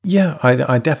 Yeah,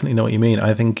 I definitely know what you mean.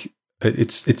 I think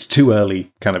it's too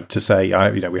early kind of to say.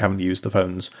 We haven't used the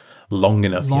phones long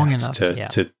enough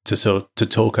to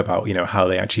talk about how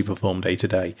they actually perform day to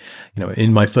day.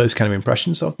 In my first kind of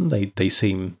impressions of them, they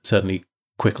seem certainly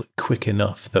quick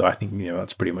enough that I think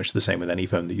that's pretty much the same with any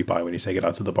phone that you buy when you take it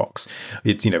out of the box.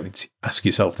 It's it's ask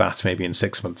yourself that maybe in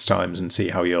 6 months' time and see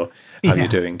how you're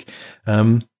doing.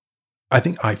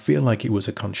 I feel like it was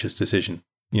a conscious decision.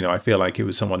 I feel like it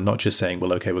was someone not just saying,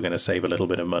 well, okay, we're going to save a little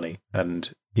bit of money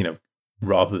and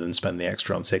rather than spend the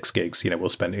extra on 6 gigs, we'll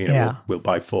spend we'll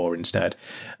buy 4 instead.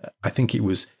 I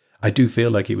do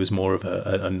feel like it was more of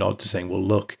a nod to saying, well,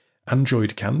 look,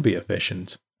 Android can be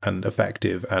efficient and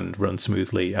effective and run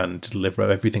smoothly and deliver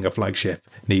everything a flagship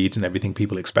needs and everything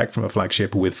people expect from a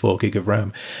flagship with 4 gig of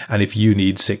RAM. And if you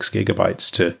need 6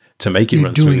 gigabytes to make it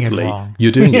run smoothly,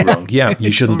 you're doing it wrong. Yeah, you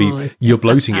shouldn't be. You're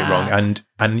bloating it wrong. And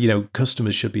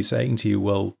customers should be saying to you,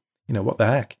 well, what the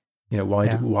heck?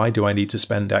 Why do I need to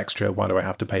spend extra? Why do I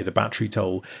have to pay the battery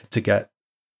toll to get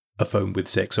a phone with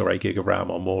 6 or 8 gig of RAM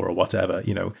or more or whatever?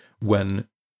 When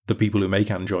the people who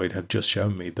make Android have just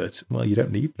shown me that, well, you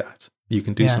don't need that. You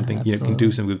can do something. You can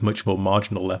do something with much more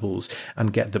marginal levels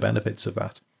and get the benefits of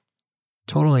that.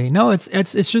 Totally. No, it's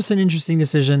just an interesting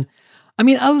decision. I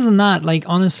mean, other than that, like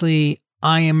honestly,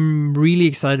 I am really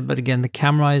excited. But again, the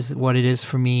camera is what it is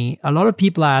for me. A lot of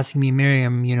people are asking me,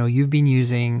 Miriam, you've been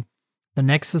using the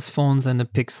Nexus phones and the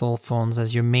Pixel phones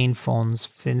as your main phones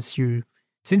since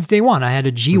day one. I had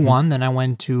a G1, then I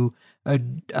went to the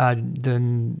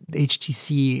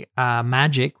HTC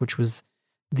Magic, which was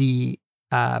the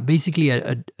basically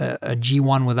a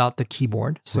G1 without the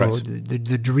keyboard. So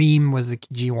the Dream was the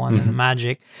G1 and the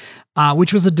Magic,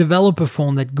 which was a developer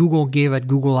phone that Google gave at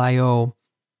Google I/O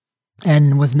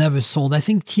and was never sold. I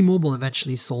think T-Mobile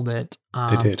eventually sold it.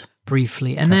 They did.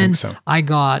 Briefly. And then I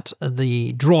got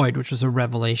the Droid, which was a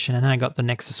revelation. And then I got the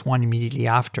Nexus 1 immediately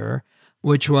after,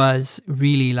 which was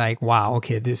really like, wow,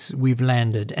 okay, we've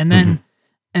landed. And then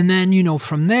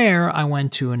from there, I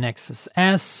went to a Nexus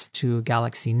S, to a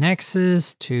Galaxy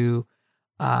Nexus, to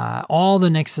all the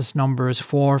Nexus numbers,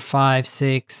 4, 5,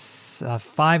 6,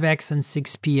 5X and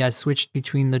 6P. I switched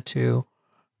between the two.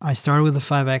 I started with the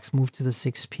 5X, moved to the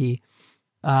 6P.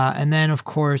 And then, of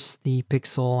course, the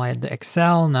Pixel, I had the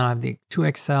XL, now I have the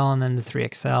 2XL, and then the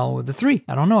 3XL with the 3.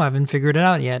 I don't know, I haven't figured it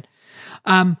out yet.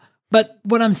 But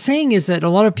what I'm saying is that a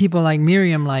lot of people like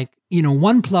Miriam,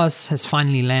 OnePlus has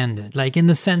finally landed, like in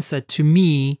the sense that to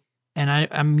me,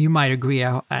 and you might agree,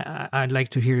 I'd like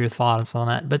to hear your thoughts on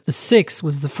that, but the 6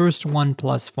 was the first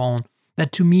OnePlus phone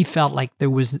that to me felt like there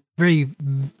were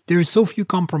so few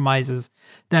compromises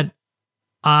that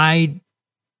I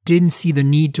didn't see the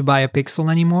need to buy a Pixel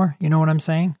anymore. You know what I'm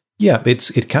saying? Yeah,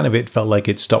 it felt like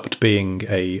it stopped being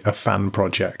a fan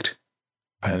project,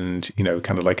 and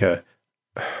kind of like it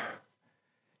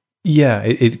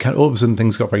kind of all of a sudden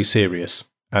things got very serious,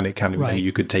 and it kind of and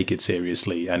you could take it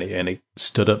seriously, and it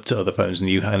stood up to other phones, and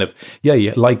you kind of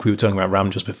like we were talking about RAM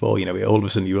just before. All of a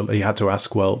sudden you had to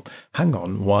ask, well, hang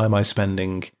on, why am I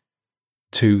spending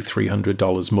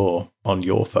 $200-300 more on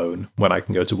your phone when I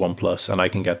can go to OnePlus and I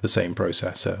can get the same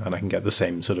processor and I can get the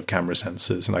same sort of camera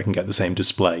sensors and I can get the same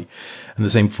display and the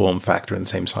same form factor and the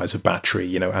same size of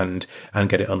battery, and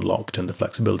get it unlocked and the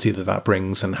flexibility that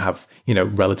brings and have,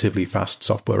 relatively fast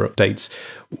software updates.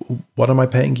 What am I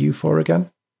paying you for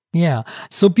again? Yeah.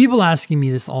 So people asking me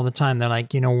this all the time. They're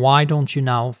like, why don't you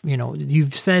now,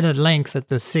 you've said at length that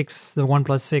the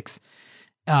OnePlus 6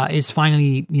 is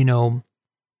finally,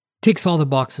 ticks all the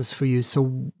boxes for you.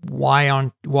 So why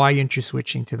aren't you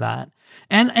switching to that?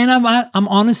 And I'm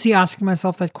honestly asking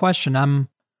myself that question.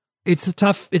 It's a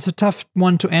tough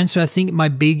one to answer. I think my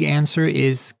big answer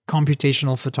is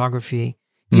computational photography.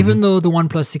 Even though the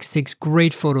OnePlus 6 takes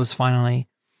great photos finally,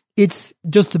 it's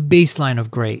just the baseline of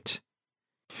great.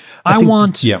 I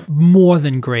want more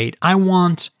than great. I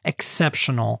want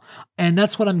exceptional. And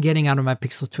that's what I'm getting out of my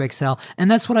Pixel 2 XL.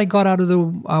 And that's what I got out of the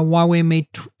Huawei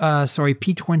Mate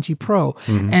P20 Pro.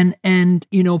 And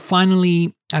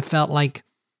finally I felt like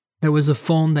there was a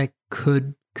phone that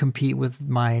could compete with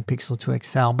my Pixel 2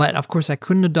 XL. But of course I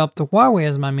couldn't adopt the Huawei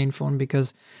as my main phone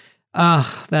because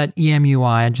that EMUI,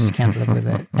 I just can't live with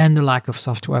it. And the lack of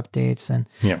software updates. And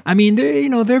I mean,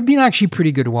 they've been actually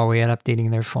pretty good Huawei at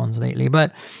updating their phones lately.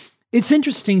 But it's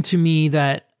interesting to me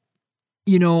that,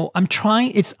 I'm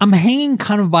hanging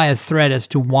kind of by a thread as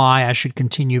to why I should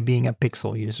continue being a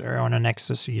Pixel user or a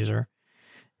Nexus user.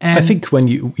 And I think when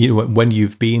when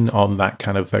you've been on that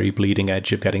kind of very bleeding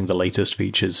edge of getting the latest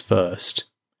features first,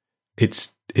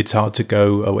 it's hard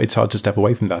to step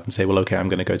away from that and say, well, okay, I'm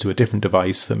going to go to a different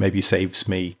device that maybe saves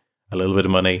me a little bit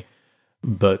of money,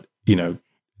 but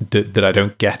that I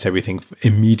don't get everything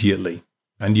immediately,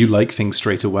 and you like things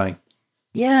straight away.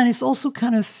 Yeah, and it's also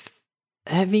kind of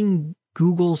having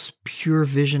Google's pure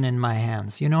vision in my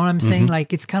hands. You know what I'm saying?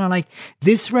 Like, it's kind of like,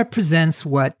 this represents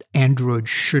what Android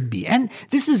should be. And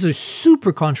this is a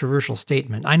super controversial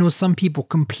statement. I know some people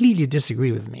completely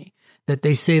disagree with me, that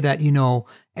they say that,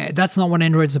 that's not what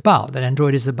Android's about, that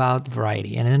Android is about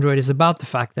variety, and Android is about the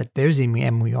fact that there's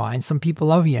EMUI, and some people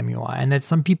love EMUI, and that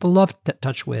some people love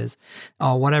TouchWiz,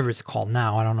 or whatever it's called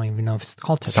now. I don't even know if it's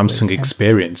called TouchWiz. Samsung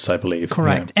Experience, I believe.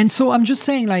 Correct. Yeah. And so I'm just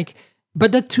saying, like,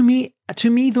 but that to me,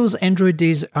 those Android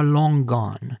days are long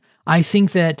gone. I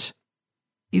think that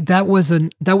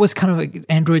was kind of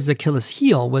Android's Achilles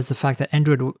heel, was the fact that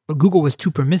Google was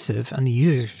too permissive on the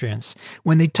user experience.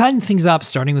 When they tightened things up,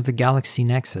 starting with the Galaxy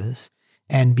Nexus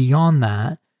and beyond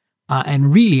that,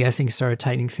 and really, I think started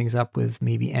tightening things up with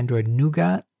maybe Android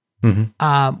Nougat.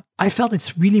 I felt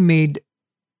it's really made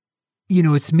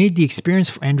the experience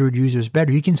for Android users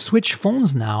better. You can switch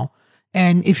phones now.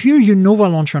 And if you're your Nova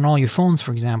launcher on all your phones,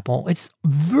 for example, it's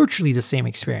virtually the same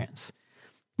experience.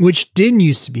 which didn't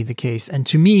used to be the case. And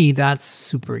to me, that's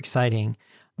super exciting.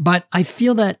 But I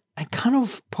feel that I kind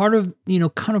of part of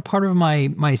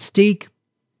my stake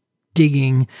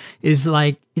digging is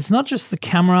like, it's not just the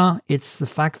camera, it's the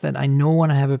fact that I know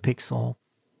when I have a Pixel,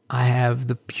 I have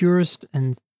the purest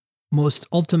and most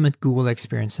ultimate Google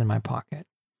experience in my pocket.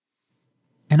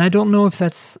 And I don't know if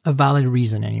that's a valid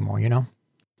reason anymore,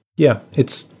 Yeah,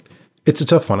 it's a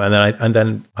tough one. And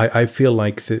then I feel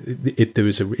like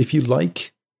if you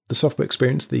like the software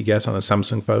experience that you get on a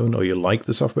Samsung phone, or you like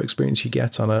the software experience you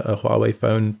get on a Huawei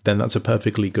phone, then that's a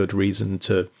perfectly good reason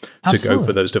to go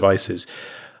for those devices.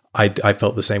 I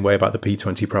felt the same way about the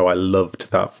P20 Pro. I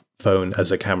loved that phone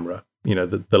as a camera.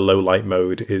 The low light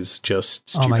mode is just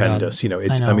stupendous.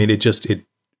 It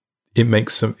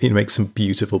makes some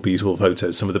beautiful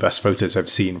photos. Some of the best photos I've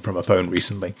seen from a phone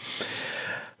recently.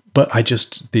 But I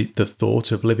just the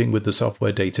thought of living with the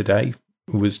software day to day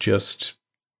was just,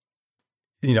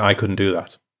 I couldn't do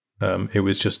that.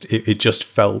 It just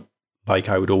felt like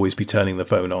I would always be turning the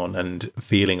phone on and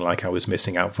feeling like I was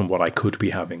missing out from what I could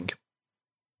be having.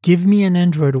 Give me an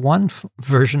Android One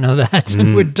version of that,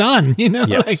 and we're done.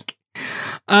 Yes.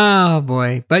 Oh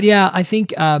boy. But yeah, I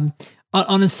think on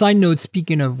a side note,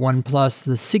 speaking of OnePlus,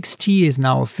 the 6T is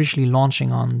now officially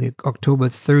launching on the October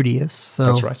 30th. So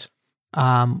that's right.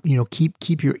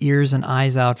 Keep your ears and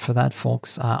eyes out for that,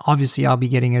 folks. Obviously, I'll be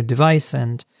getting a device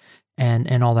and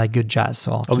all that good jazz.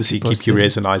 So obviously, keep your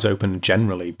ears and eyes open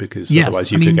generally, because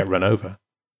otherwise you could get run over.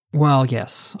 Well,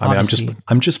 yes.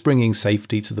 I'm just bringing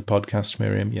safety to the podcast,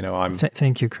 Miriam.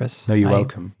 Thank you, Chris. No, you're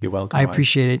welcome. You're welcome. I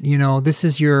appreciate it. This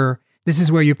is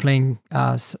where you're playing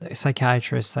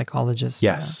psychiatrist, psychologist.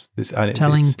 Yes,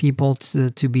 telling people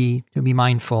to be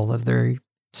mindful of their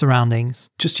surroundings.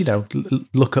 Just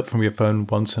look up from your phone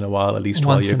once in a while, at least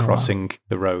while you're crossing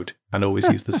the road, and always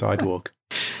use the sidewalk.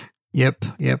 Yep.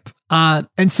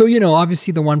 And so,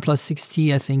 obviously the OnePlus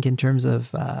 6T, I think in terms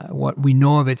of what we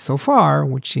know of it so far,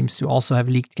 which seems to also have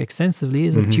leaked extensively,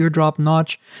 is a teardrop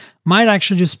notch. Might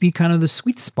actually just be kind of the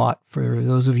sweet spot for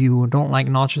those of you who don't like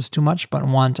notches too much, but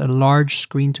want a large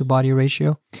screen to body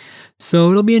ratio.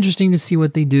 So it'll be interesting to see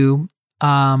what they do.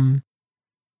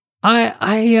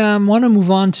 I want to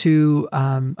move on to,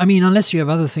 unless you have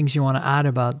other things you want to add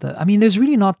about there's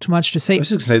really not too much to say. I was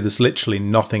just going to say, there's literally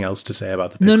nothing else to say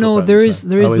about the Pixel phone, there is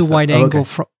the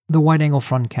wide angle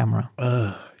front camera.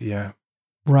 Yeah.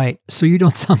 Right. So you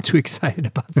don't sound too excited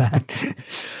about that.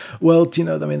 Well,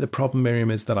 the problem, Miriam,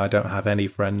 is that I don't have any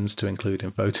friends to include in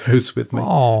photos with me.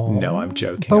 Oh. No, I'm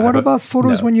joking. But what about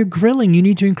photos when you're grilling? You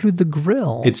need to include the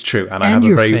grill. It's true. And I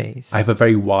have a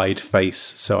very wide face,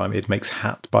 so it makes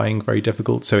hat buying very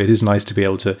difficult. So it is nice to be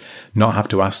able to not have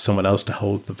to ask someone else to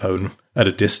hold the phone at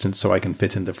a distance so I can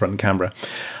fit in the front camera.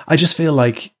 I just feel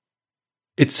like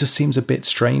it just seems a bit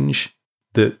strange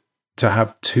that to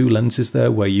have two lenses there,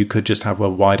 where you could just have a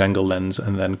wide angle lens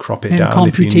and then crop it down.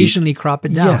 And computationally crop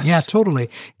it down. Yes. Yeah, totally.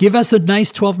 Give us a nice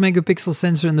 12 megapixel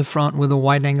sensor in the front with a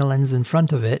wide angle lens in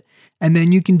front of it. And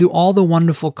then you can do all the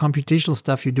wonderful computational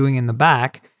stuff you're doing in the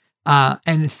back.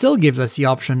 And it still gives us the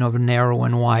option of narrow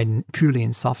and wide and purely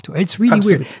in software. It's really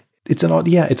weird. It's an odd,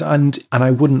 and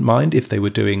I wouldn't mind if they were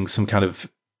doing some kind of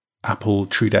Apple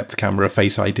True Depth camera,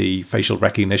 Face ID, facial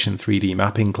recognition, 3D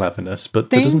mapping cleverness, but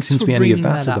there doesn't seem to be any of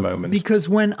that at the moment. Because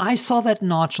when I saw that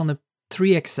notch on the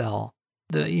 3XL,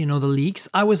 the leaks,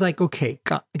 I was like, okay,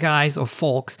 guys or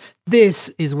folks,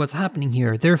 this is what's happening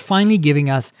here. They're finally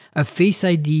giving us a Face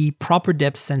ID, proper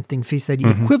depth sensing Face ID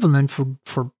equivalent for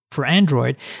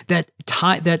Android that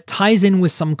ties in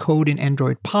with some code in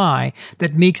Android Pie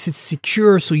that makes it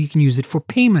secure so you can use it for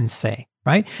payments, say,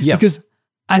 right? Yeah. Because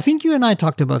I think you and I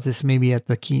talked about this maybe at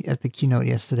the keynote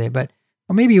yesterday,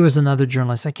 or maybe it was another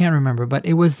journalist. I can't remember, but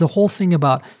it was the whole thing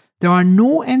about there are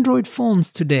no Android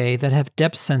phones today that have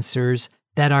depth sensors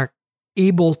that are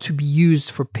able to be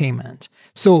used for payment.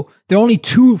 So there are only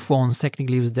two phones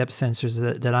technically with depth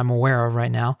sensors that I'm aware of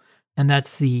right now, and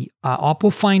that's the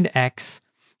Oppo Find X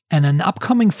and an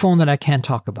upcoming phone that I can't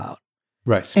talk about.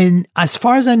 Right. And as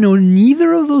far as I know,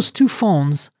 neither of those two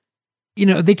phones,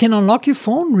 they can unlock your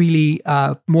phone really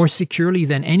more securely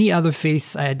than any other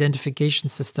face identification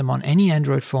system on any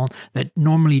Android phone that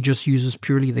normally just uses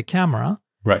purely the camera.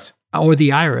 Right. Or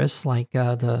the iris, like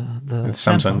the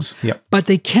Samsung's. Yeah. But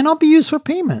they cannot be used for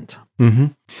payment.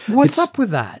 Mm-hmm. What's up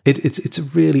with that? It's a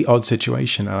really odd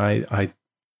situation, and I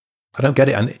don't get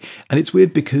it. And it's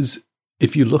weird because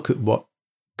if you look at what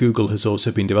Google has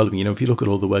also been developing, if you look at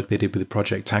all the work they did with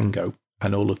Project Tango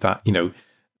and all of that,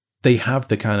 they have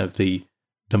the kind of the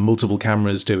multiple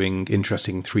cameras doing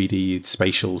interesting 3D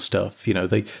spatial stuff.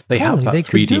 They have that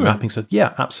 3D mapping stuff.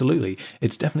 Yeah, absolutely.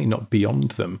 It's definitely not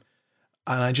beyond them.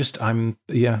 I'm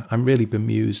really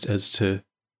bemused as to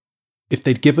if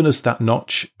they'd given us that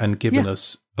notch and given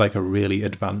us like a really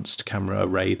advanced camera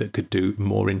array that could do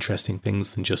more interesting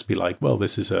things than just be like, well,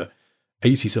 this is a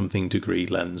 80-something degree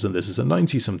lens and this is a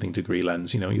 90-something degree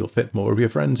lens, you'll fit more of your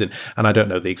friends in. And I don't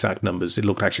know the exact numbers. It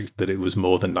looked actually that it was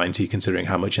more than 90, considering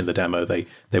how much in the demo they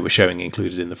were showing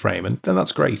included in the frame. And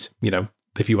that's great,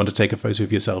 if you want to take a photo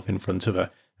of yourself in front of a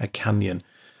canyon.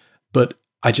 But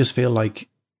I just feel like,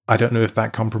 I don't know if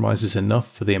that compromises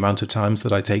enough for the amount of times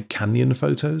that I take canyon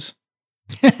photos.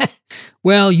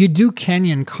 Well, you do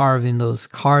canyon carve in those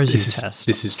cars test.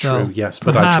 This is true, yes.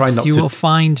 But I try not to. You will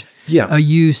find a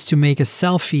use to make a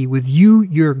selfie with you,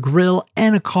 your grill,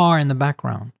 and a car in the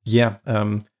background. Yeah.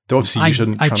 Though obviously you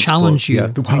shouldn't transport. I challenge you.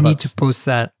 You need to post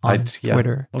that on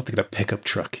Twitter. I'll have to get a pickup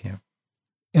truck,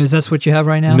 Is that what you have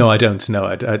right now? No, I don't. No,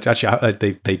 actually, at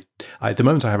the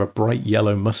moment I have a bright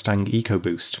yellow Mustang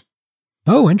EcoBoost.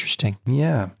 Oh, interesting.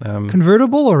 Yeah.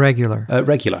 Convertible or regular?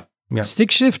 Regular. Yeah.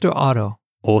 Stick shift or auto?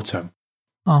 Auto.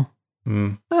 Oh.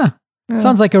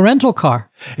 Sounds like a rental car.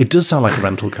 It does sound like a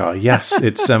rental car. Yes,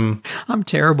 it's. I'm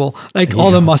terrible. Like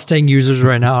all the Mustang users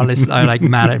right now are like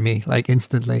mad at me, like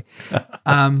instantly.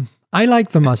 I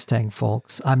like the Mustang,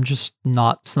 folks. I'm just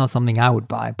not. It's not something I would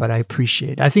buy, but I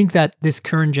appreciate it. I think that this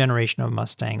current generation of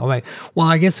Mustang. Well,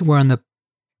 I guess we're in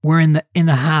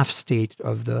the half state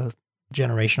of the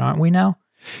generation, aren't we now?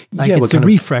 Like it's the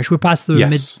refresh. We're past the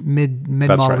mid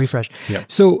model refresh. Yeah.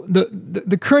 So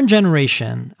the current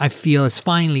generation, I feel, is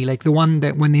finally like the one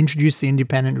that when they introduced the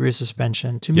independent rear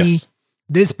suspension. To me,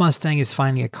 this Mustang is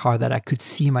finally a car that I could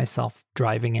see myself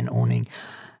driving and owning.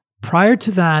 Prior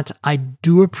to that, I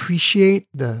do appreciate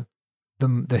the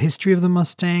history of the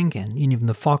Mustang and even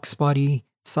the Fox body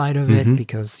side of it,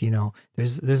 because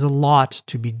there's a lot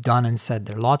to be done and said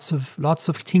there. Lots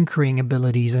of tinkering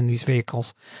abilities in these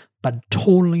vehicles, but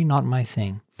totally not my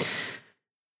thing.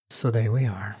 So there we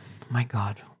are. My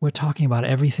God, we're talking about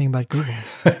everything but Google.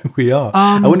 We are.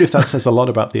 I wonder if that says a lot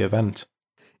about the event.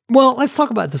 Well, let's talk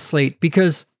about the Slate,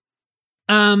 because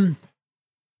I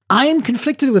am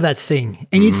conflicted with that thing.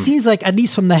 And it seems like, at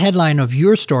least from the headline of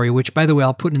your story, which, by the way,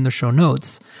 I'll put in the show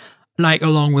notes, like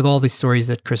along with all the stories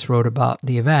that Chris wrote about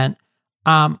the event,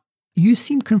 you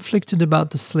seem conflicted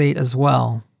about the Slate as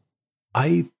well.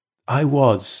 I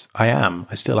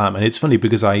still am. And it's funny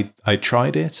because I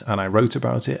tried it and I wrote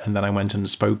about it, and then I went and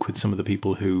spoke with some of the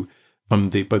people who, from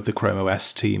both the Chrome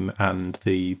OS team and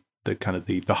the kind of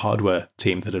the hardware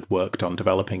team that had worked on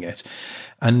developing it,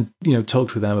 and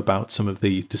talked with them about some of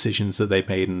the decisions that they've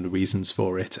made and the reasons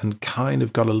for it, and kind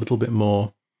of got a little bit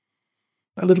more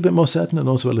certain and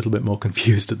also a little bit more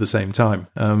confused at the same time.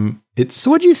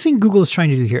 So what do you think Google is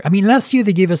trying to do here? I mean, last year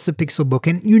they gave us the Pixel Book,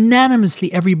 and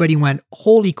unanimously everybody went,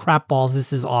 holy crap balls,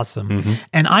 this is awesome.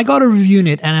 And I got a review in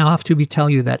it, and I'll have to tell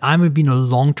you that I've been a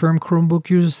long-term Chromebook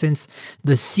user since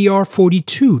the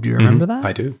CR42. Do you remember that?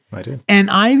 I do. And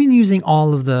I've been using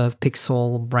all of the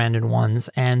Pixel branded ones,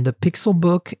 and the Pixel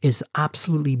Book is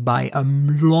absolutely, by a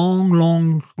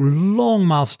long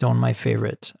milestone, my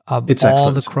favorite of it's all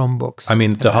excellent. The Chromebooks. I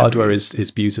mean, the hardware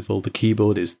is beautiful. The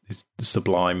keyboard is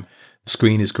sublime. The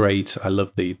screen is great. I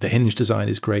love the hinge design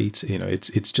is great.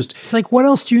 It's like, what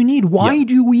else do you need? Why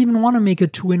do we even want to make a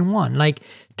 2-in-1? Like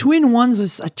 2-in-1s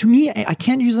is, to me, I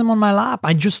can't use them on my lap.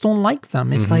 I just don't like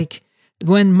them. It's like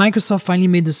when Microsoft finally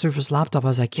made the Surface laptop, I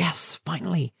was like, yes,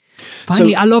 finally.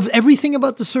 So, I loved everything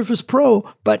about the Surface Pro,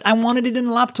 but I wanted it in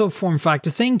laptop form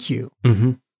factor. Thank you.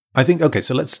 I think, okay,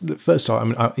 so let's first start.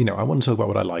 I mean, I want to talk about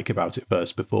what I like about it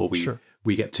first before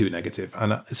we get too negative.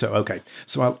 And so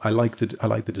I like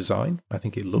the design. I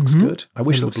think it looks good. I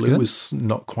wish the blue was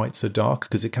not quite so dark,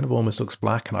 because it kind of almost looks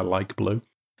black, and I like blue.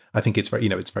 I think it's very,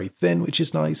 it's very thin, which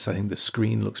is nice. I think the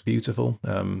screen looks beautiful.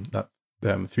 That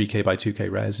 3K by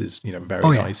 2K res is,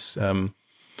 very nice.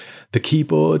 The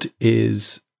keyboard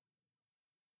is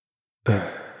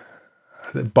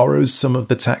it borrows some of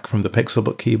the tech from the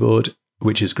Pixelbook keyboard,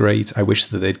 which is great. I wish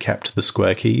that they'd kept the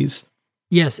square keys.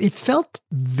 Yes, it felt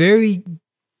very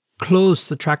close,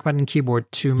 the trackpad and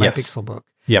keyboard, to my Pixelbook.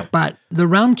 Yeah. But the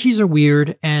round keys are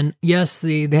weird. And yes,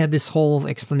 they had this whole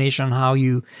explanation on how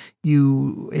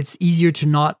it's easier to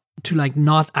not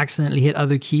accidentally hit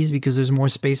other keys because there's more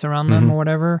space around them or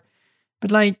whatever.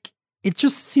 But it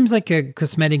just seems like a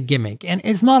cosmetic gimmick. And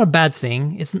it's not a bad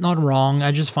thing. It's not wrong.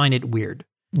 I just find it weird.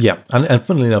 Yeah. And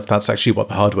funnily enough, that's actually what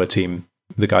the hardware team,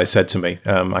 the guy, said to me.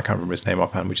 I can't remember his name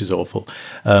offhand, which is awful.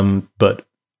 But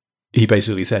he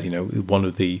basically said,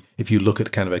 if you look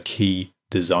at kind of a key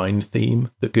design theme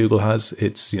that Google has.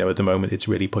 It's, at the moment, it's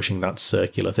really pushing that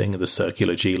circular thing, the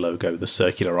circular G logo, the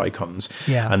circular icons.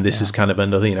 Yeah, and this is kind of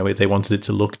another, they wanted it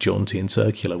to look jaunty and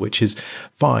circular, which is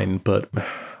fine, but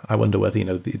I wonder whether,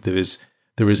 there is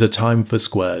a time for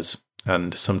squares.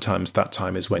 And sometimes that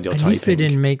time is when you're typing. At least they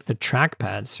didn't make the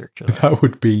trackpad circular. That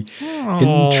would be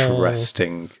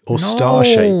interesting. Or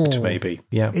star-shaped, maybe.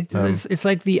 Yeah. It's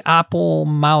like the Apple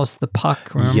mouse, the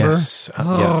puck, remember? Yes.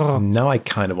 Yeah. Now I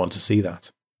kind of want to see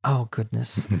that. Oh,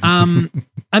 goodness.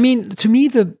 I mean, to me,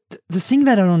 the thing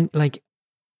that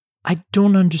I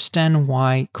don't understand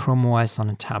why Chrome OS on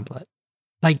a tablet.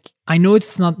 Like, I know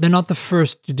they're not the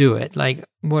first to do it. Like,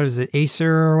 what is it?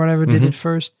 Acer or whatever did it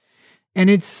first. And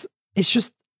it's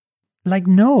just like,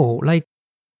 no, like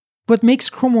what makes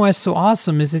Chrome OS so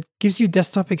awesome is it gives you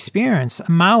desktop experience,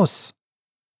 a mouse,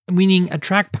 meaning a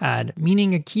trackpad,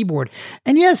 meaning a keyboard.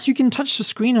 And yes, you can touch the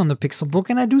screen on the Pixelbook,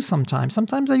 and I do sometimes.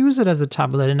 Sometimes I use it as a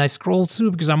tablet and I scroll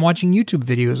through because I'm watching YouTube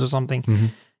videos or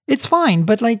something. It's fine,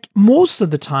 but like most of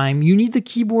the time, you need the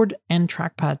keyboard and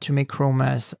trackpad to make Chrome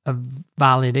OS a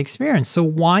valid experience. So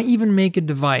why even make a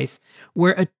device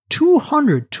where a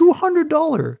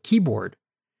 $200 keyboard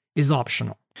is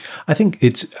optional? I think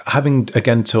it's, having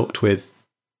again talked with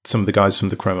some of the guys from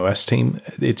the Chrome OS team,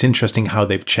 it's interesting how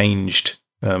they've changed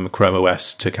Chrome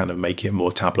OS to kind of make it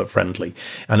more tablet friendly.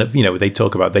 And they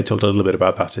talked a little bit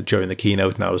about that during the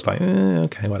keynote, and I was like,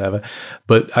 okay, whatever.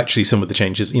 But actually, some of the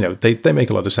changes, they make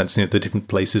a lot of sense. The different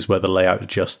places where the layout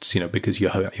adjusts, because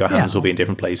your hands will be in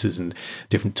different places and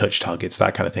different touch targets,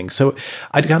 that kind of thing. So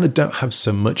I kind of don't have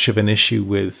so much of an issue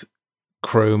with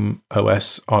Chrome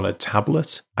OS on a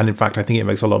tablet, and in fact I think it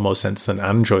makes a lot more sense than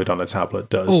Android on a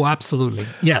tablet does. Oh, absolutely.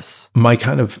 Yes. My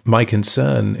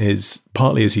concern is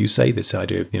partly, as you say, this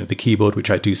idea of the keyboard,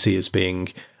 which I do see as being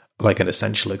like an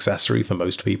essential accessory for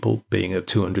most people, being a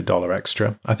 $200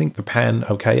 extra. I think the pen,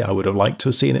 okay, I would have liked to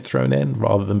have seen it thrown in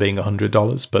rather than being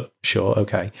 $100, but sure,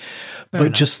 okay. Fair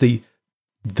enough. Just the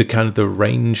kind of the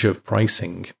range of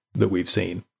pricing that we've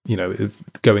seen,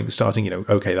 starting,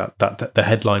 okay, that the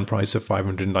headline price of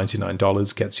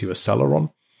 $599 gets you a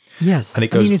Celeron. Yes. And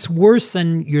it's worse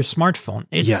than your smartphone.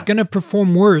 It's going to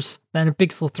perform worse than a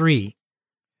Pixel 3.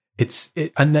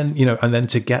 And then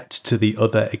to get to the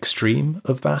other extreme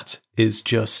of that is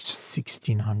just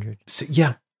 $1,600.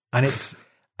 Yeah. And it's,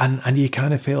 and you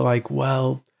kind of feel like,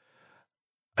 well,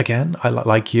 again, I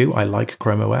like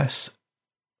Chrome OS.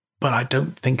 But I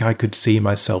don't think I could see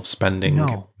myself spending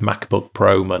MacBook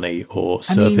Pro money or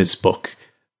Surface Book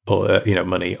or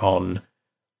money on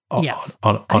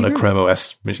a Chrome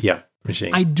OS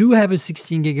machine. I do have a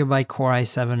 16 gigabyte Core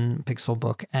i7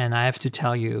 Pixelbook, and I have to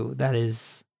tell you that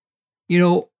is,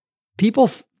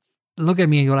 people look at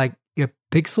me and go like, "Your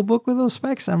Pixelbook with those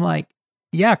specs?" I'm like,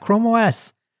 "Yeah, Chrome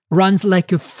OS runs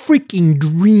like a freaking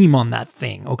dream on that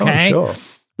thing." Okay, oh, sure.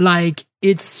 Like,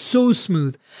 it's so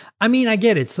smooth. I mean, I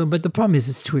get it. But the problem is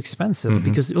it's too expensive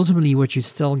because ultimately what you're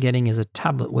still getting is a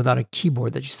tablet without a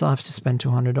keyboard that you still have to spend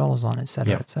 $200 on, et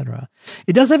cetera, et cetera.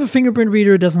 It does have a fingerprint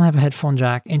reader. It doesn't have a headphone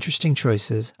jack. Interesting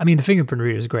choices. I mean, the fingerprint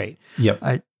reader is great. Yep.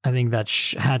 I think that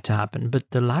had to happen. But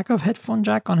the lack of headphone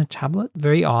jack on a tablet,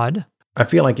 very odd. I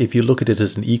feel like if you look at it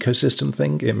as an ecosystem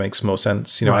thing, it makes more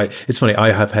sense. Right. It's funny,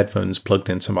 I have headphones plugged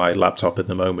into my laptop at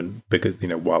the moment because,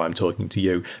 while I'm talking to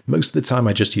you, most of the time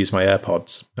I just use my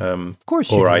AirPods. Of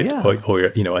course or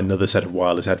another set of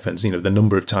wireless headphones. The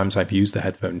number of times I've used the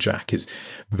headphone jack is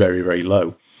very, very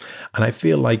low. And I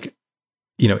feel like,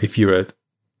 if you're a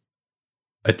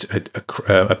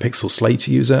Pixel Slate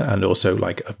user and also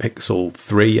like a Pixel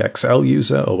 3 XL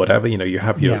user or whatever, you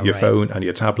have your phone and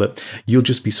your tablet, you'll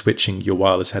just be switching your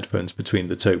wireless headphones between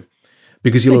the two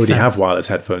because you'll already have wireless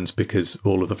headphones because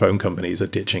all of the phone companies are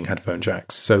ditching headphone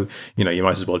jacks. So, you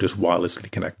might as well just wirelessly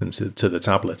connect them to the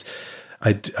tablet.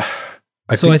 I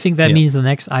think that means the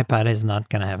next iPad is not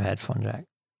going to have a headphone jack.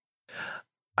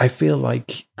 I feel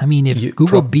like, if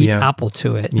Google beat Apple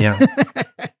to it. Yeah.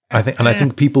 I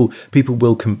think people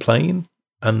will complain,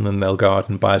 and then they'll go out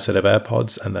and buy a set of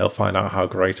AirPods, and they'll find out how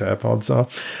great AirPods are,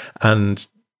 and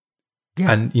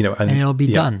it'll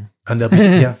be done, and they'll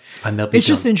be It's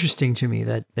just interesting to me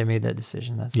that they made that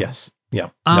decision. That's yes,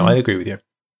 yeah. No, I agree with you.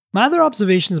 My other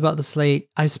observations about the Slate,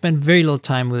 I spent very little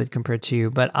time with it compared to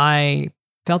you, but I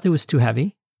felt it was too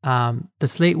heavy. The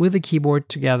Slate with the keyboard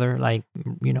together, like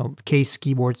case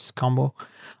keyboards combo,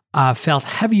 felt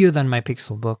heavier than my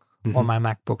Pixelbook. Or my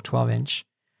MacBook 12-inch,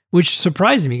 which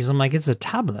surprised me because I'm like, it's a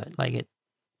tablet. Like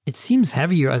it seems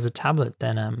heavier as a tablet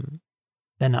than an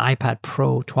iPad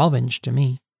Pro 12-inch to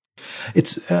me.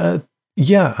 It's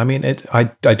Yeah, I mean, I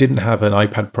didn't have an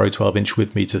iPad Pro 12-inch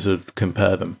with me to sort of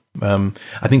compare them.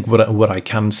 I think what I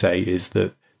can say is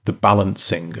that the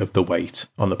balancing of the weight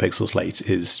on the Pixel Slate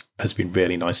has been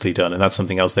really nicely done, and that's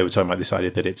something else they were talking about. They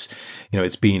decided that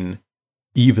it's been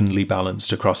evenly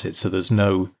balanced across it, so there's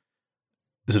no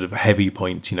sort of heavy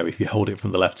point. If you hold it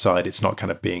from the left side, it's not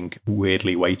kind of being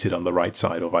weirdly weighted on the right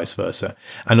side or vice versa.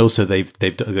 And also they've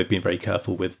been very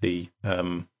careful with the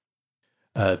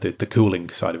cooling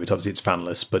side of it. Obviously, it's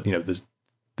fanless, but there's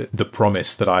the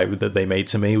promise that they made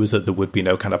to me was that there would be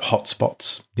no kind of hot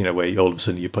spots, where all of a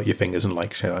sudden you put your fingers and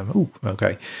oh,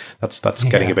 okay, that's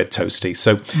getting a bit toasty.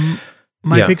 So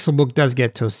my Pixelbook does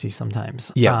get toasty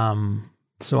sometimes. Yeah.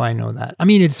 So I know that. I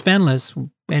mean, it's fanless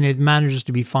and it manages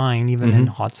to be fine even in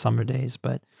hot summer days.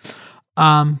 But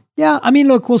I mean,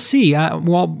 look, we'll see.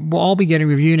 We'll all be getting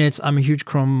review units. I'm a huge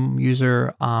Chrome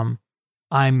user.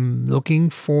 I'm looking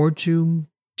forward to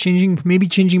changing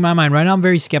my mind. Right now, I'm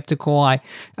very skeptical.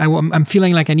 I'm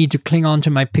feeling like I need to cling on to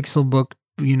my Pixelbook.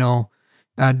 You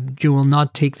will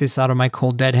not take this out of my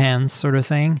cold dead hands, sort of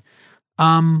thing.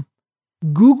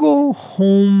 Google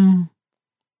Home,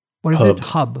 what is it?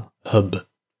 Hub.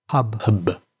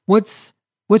 What's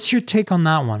your take on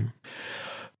that one?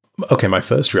 Okay, my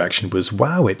first reaction was,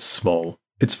 wow, it's small.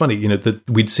 It's funny,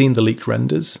 we'd seen the leaked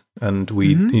renders, and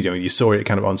you saw it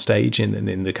kind of on stage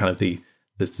in the kind of the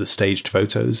staged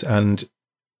photos, and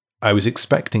I was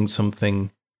expecting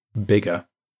something bigger,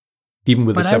 even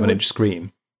with a 7-inch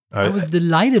screen. I was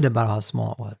delighted about how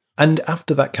small it was. And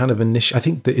after that kind of initial, I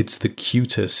think that it's the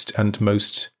cutest and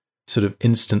most sort of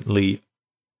instantly,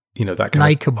 that kind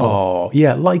likable.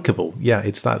 Likable. Yeah,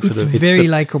 it's that sort of. It's very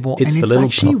likable. It's the little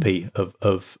puppy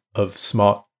of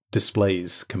smart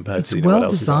displays compared to well what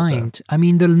else designed. is out there. I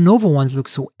mean, the Lenovo ones look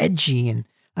so edgy and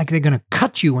like they're going to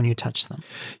cut you when you touch them.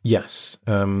 Yes.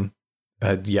 They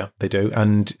do.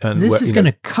 And this is going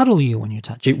to cuddle you when you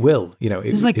touch it. It will.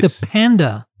 It's like the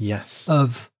panda. Yes.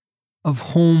 Of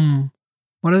home.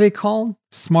 What are they called?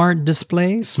 Smart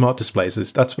displays? Smart displays.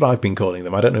 That's what I've been calling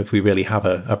them. I don't know if we really have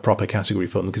a proper category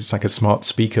for them, because it's like a smart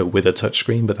speaker with a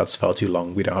touchscreen, but that's far too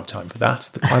long. We don't have time for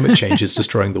that. The climate change is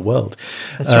destroying the world.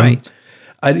 That's right.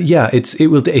 It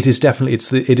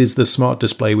is the smart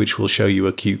display which will show you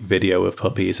a cute video of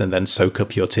puppies and then soak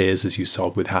up your tears as you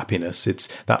sob with happiness. It's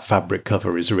that fabric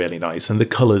cover is really nice, and the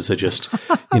colors are just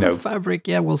fabric.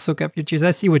 Yeah, will soak up your tears. I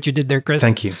see what you did there, Chris.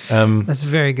 Thank you. That's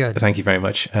very good. Thank you very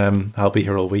much. I'll be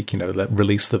here all week.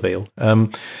 Release the veil.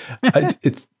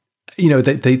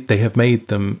 They have made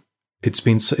them.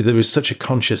 There is such a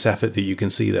conscious effort that you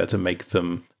can see there to make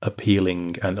them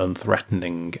appealing and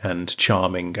unthreatening and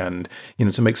charming, and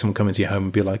to make someone come into your home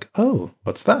and be like, oh,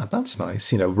 what's that? That's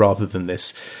nice, rather than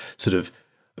this sort of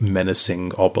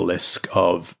menacing obelisk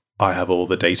of I have all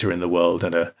the data in the world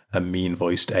and a mean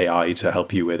voiced AI to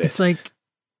help you with it. It's like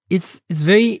it's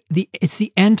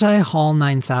the anti-HAL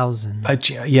 9000.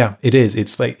 Yeah, it is.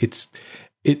 It's like it's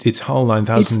HAL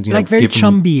 9000. It's like very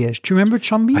Chumby-ish. Do you remember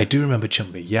Chumby? I do remember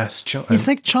Chumby, yes. It's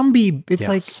like Chumby. It's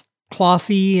like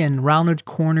clothy and rounded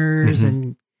corners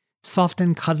and soft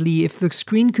and cuddly. If the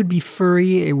screen could be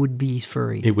furry, it would be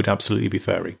furry. It would absolutely be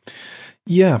furry.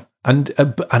 Yeah, and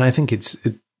I think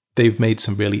they've made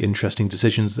some really interesting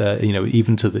decisions there.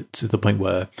 Even to the point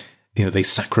where they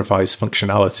sacrifice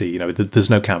functionality. There's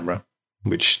no camera,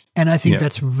 and I think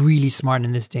that's really smart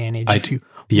in this day and age. I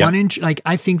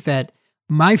think that.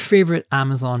 My favorite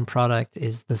Amazon product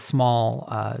is the small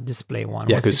display one.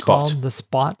 Yeah, What's it Spot. called? The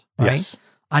Spot, right? Yes.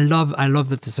 I love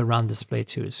that this surround display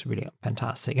too. It's really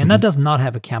fantastic. And that does not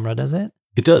have a camera, does it?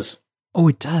 It does. Oh,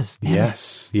 it does.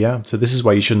 Yes. Yeah. So this is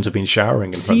why you shouldn't have been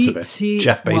showering in front of it.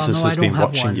 Jeff Bezos has been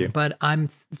watching you. But I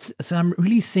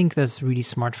really think that's really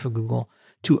smart for Google.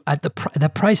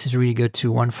 The price is really good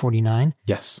too, $149.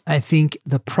 Yes. I think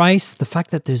the fact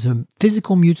that there's a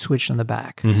physical mute switch on the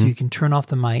back, so you can turn off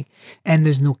the mic, and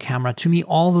there's no camera. To me,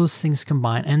 all those things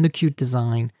combined, and the cute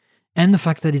design, and the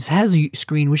fact that it has a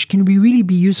screen, which can really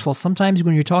be useful. Sometimes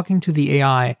when you're talking to the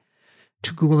AI,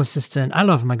 to Google Assistant, I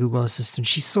love my Google Assistant.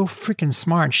 She's so freaking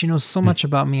smart. She knows so much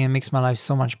about me and makes my life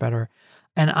so much better.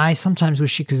 And I sometimes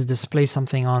wish she could display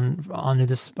something on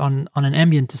an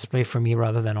ambient display for me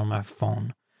rather than on my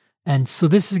phone. And so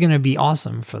this is going to be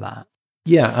awesome for that.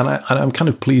 Yeah, and I'm kind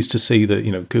of pleased to see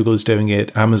that Google is doing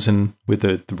it. Amazon with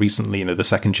the recently the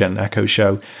second gen Echo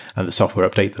Show and the software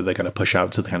update that they're going to push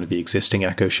out to the kind of the existing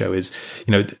Echo Show is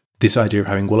this idea of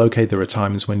having, well, okay, there are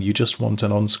times when you just want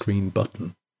an on-screen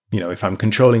button. If I'm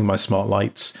controlling my smart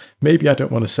lights, maybe I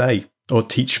don't want to say or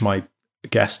teach my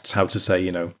guests how to say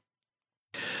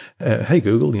hey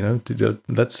Google,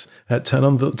 let's turn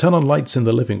on lights in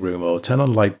the living room, or turn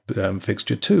on light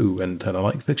fixture 2 and turn on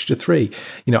light fixture 3.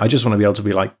 I just want to be able to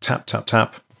be like, tap, tap,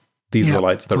 tap. These are the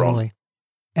lights that are on.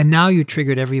 And now you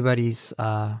triggered everybody's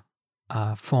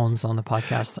phones on the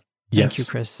podcast. Thank you,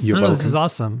 Chris. You're welcome. This is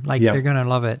awesome. They're going to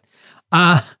love it.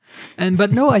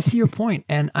 But no, I see your point.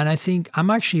 And I think I'm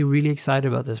actually really excited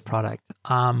about this product.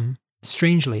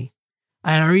 Strangely.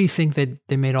 And I really think that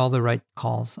they made all the right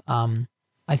calls.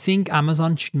 I think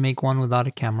Amazon should make one without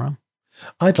a camera.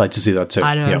 I'd like to see that too.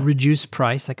 At a reduced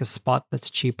price, like a spot that's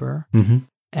cheaper. Mm-hmm.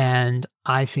 And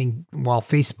I think,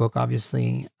 Facebook,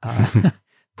 obviously,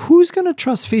 who's going to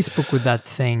trust Facebook with that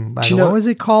thing? By the way, what was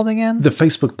it called again? The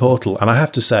Facebook portal. And I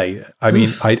have to say,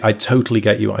 I totally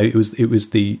get you. It was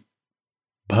the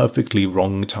perfectly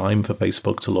wrong time for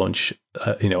Facebook to launch,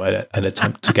 an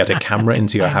attempt to get a camera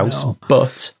into your house.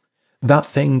 But that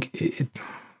thing...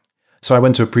 So I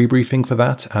went to a pre-briefing for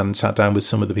that and sat down with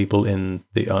some of the people on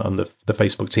the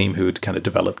Facebook team who had kind of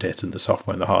developed it, and the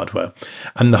software and the hardware.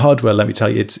 And the hardware, let me tell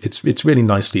you, it's really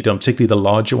nicely done, particularly the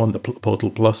larger one, the Portal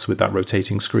Plus with that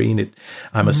rotating screen.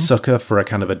 I'm a sucker for a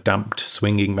kind of a damped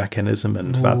swinging mechanism,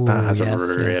 and that has a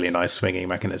really nice swinging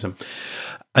mechanism.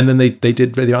 And then they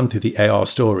ran through the AR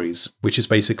stories, which is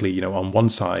basically, on one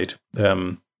side,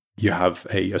 you have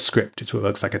a script. It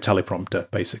works like a teleprompter,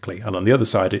 basically. And on the other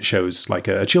side, it shows like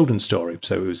a children's story.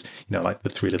 So it was, like the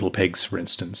Three Little Pigs, for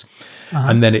instance.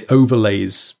 And then it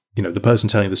overlays, the person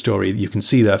telling the story. You can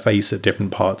see their face at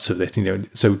different parts of it.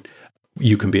 So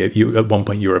you can be, at one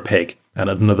point you're a pig, and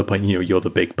at another point, you're the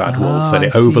big bad wolf, and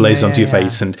it overlays onto your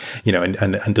face, and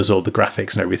and does all the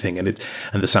graphics and everything, and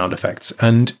the sound effects.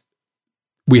 And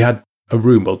we had a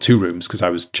room, well, 2 rooms, because I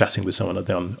was chatting with someone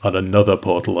on another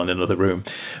portal on another room.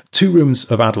 2 rooms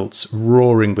of adults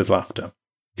roaring with laughter.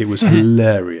 It was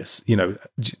hilarious,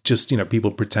 just,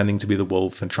 people pretending to be the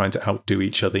wolf and trying to outdo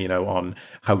each other, on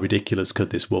how ridiculous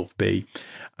could this wolf be.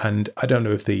 And I don't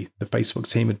know if the Facebook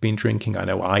team had been drinking. I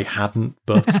know I hadn't,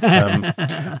 but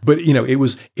it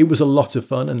was a lot of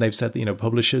fun. And they've said that,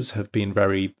 publishers have been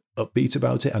very upbeat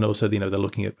about it. And also, they're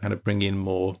looking at kind of bringing in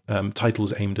more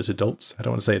titles aimed at adults. I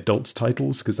don't want to say adults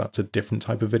titles, because that's a different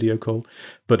type of video call,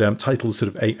 but titles,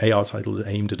 sort of AR titles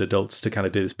aimed at adults to kind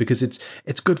of do this, because it's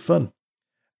good fun.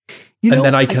 And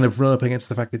then I kind of run up against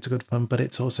the fact that it's good fun, but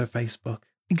it's also Facebook.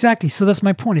 Exactly. So that's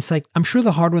my point. It's like, I'm sure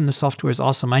the hardware and the software is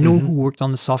awesome. I know who worked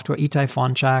on the software. Itai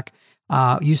Fonchak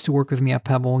used to work with me at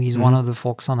Pebble. He's one of the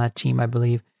folks on that team, I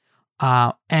believe.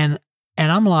 And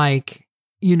I'm like,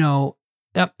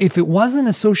 if it wasn't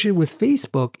associated with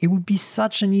Facebook, it would be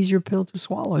such an easier pill to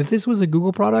swallow. If this was a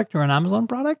Google product or an Amazon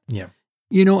product,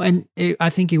 I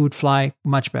think it would fly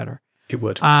much better. It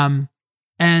would.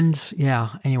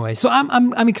 Anyway, so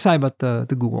I'm excited about the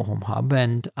Google Home Hub,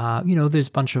 and there's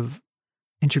a bunch of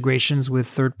integrations with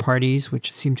third parties,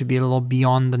 which seem to be a little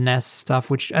beyond the Nest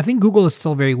stuff, which I think Google is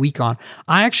still very weak on.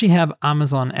 I actually have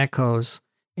Amazon Echoes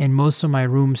in most of my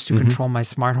rooms to control my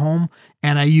smart home,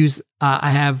 and I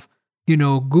have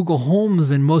Google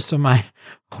Homes in most of my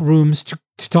rooms to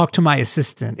talk to my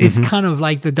assistant. It's kind of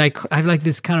like I have like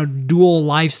this kind of dual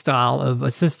lifestyle of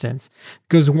assistants,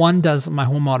 because one does my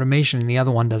home automation and the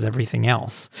other one does everything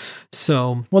else.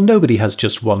 So, well, nobody has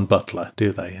just one butler,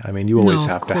 do they? I mean, you always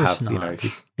have to have,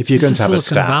 if you're going to have a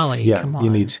staff, Valley,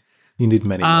 you need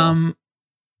many more.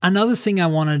 Another thing I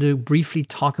wanted to briefly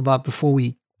talk about before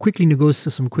we quickly go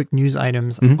to some quick news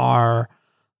items are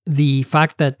the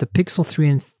fact that the Pixel 3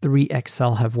 and 3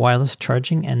 XL have wireless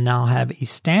charging and now have a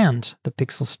stand, the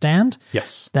Pixel stand,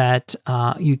 that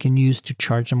you can use to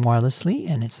charge them wirelessly,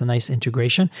 and it's a nice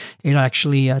integration. It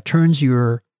actually turns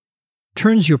your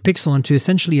Pixel into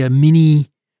essentially a mini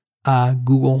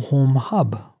Google Home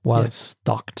Hub while it's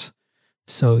docked.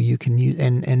 So you can use,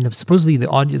 and supposedly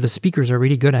the speakers are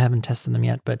really good. I haven't tested them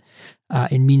yet, but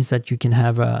it means that you can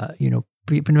have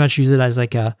pretty much use it as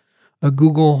like a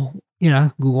Google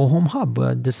Home Hub,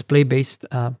 a display-based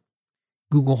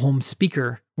Google Home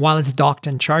speaker while it's docked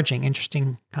and charging.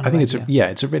 Interesting kind of idea.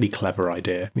 It's a really clever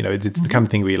idea. It's the kind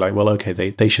of thing where you're like, well, okay,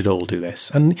 they should all do this.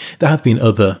 And there have been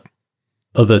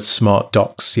other smart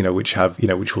docks, which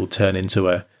will turn into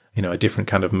a different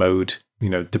kind of mode,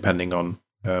 depending on.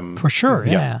 For sure,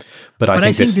 yeah. But I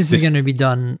think this is going to be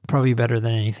done probably better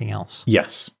than anything else.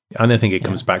 Yes. And I think it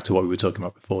comes back to what we were talking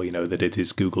about before, that it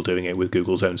is Google doing it with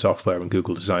Google's own software and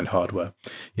Google designed hardware.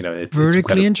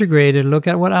 Vertically integrated. Look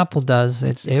at what Apple does.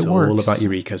 It works. All about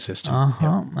your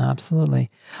ecosystem. Absolutely.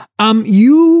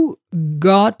 You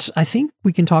got, I think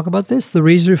we can talk about this, the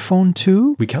Razer Phone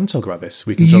 2. We can talk about this.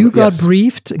 You got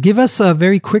briefed. Give us a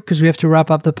very quick, because we have to wrap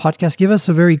up the podcast. Give us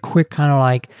a very quick kind of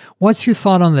like, what's your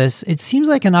thought on this? It seems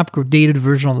like an updated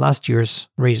version of last year's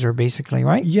Razer, basically,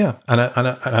 right? Yeah, and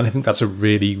I think that's a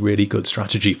really, really good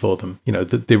strategy for them. You know,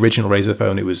 the original Razer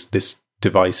phone, it was this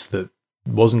device that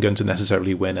wasn't going to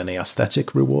necessarily win any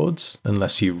aesthetic rewards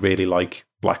unless you really like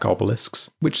black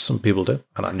obelisks, which some people do,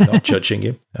 and I'm not judging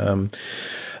you.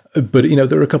 But, you know,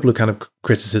 there are a couple of kind of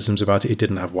criticisms about it. It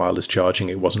didn't have wireless charging.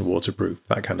 It wasn't waterproof,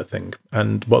 that kind of thing.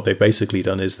 And what they've basically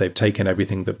done is they've taken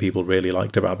everything that people really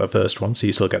liked about the first one. So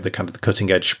you still get the kind of the cutting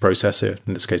edge processor,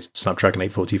 in this case, Snapdragon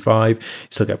 845. You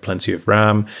still get plenty of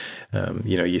RAM.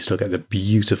 You know, you still get the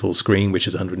beautiful screen, which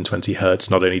is 120 hertz,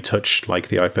 not only touch like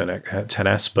the iPhone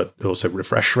XS, but also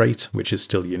refresh rate, which is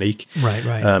still unique. Right.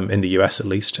 In the US, at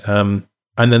least.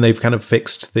 And then they've kind of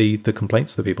fixed the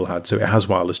complaints that people had. So it has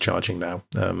wireless charging now.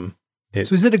 So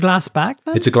is it a glass back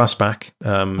then? It's a glass back.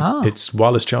 It's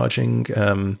wireless charging.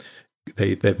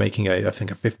 They're making I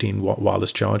think a 15-watt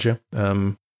wireless charger.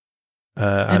 And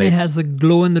it has a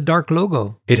glow-in-the-dark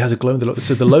logo. It has a glow-in-the-dark.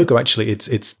 So the logo actually, it's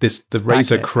the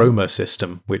Razer Chroma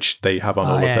system, which they have on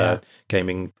all of their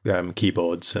gaming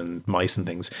keyboards and mice and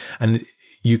things. And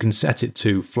you can set it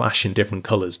to flash in different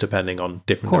colors depending on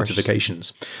different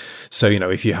notifications. So, you know,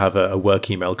 if you have a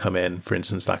work email come in, for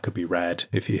instance, that could be red.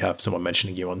 If you have someone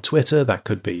mentioning you on Twitter, that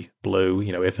could be blue.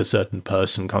 You know, if a certain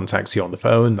person contacts you on the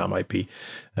phone, that might be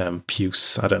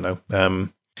puce. I don't know.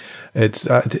 It's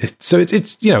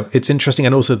you know, it's interesting,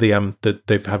 and also they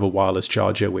have a wireless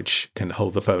charger which can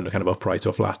hold the phone kind of upright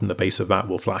or flat, and the base of that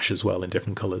will flash as well in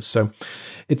different colors. So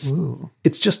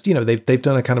it's just, you know, they've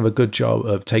done a kind of a good job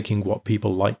of taking what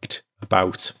people liked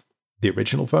about the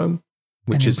original phone,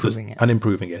 which is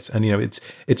improving it, and you know,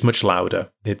 it's much louder.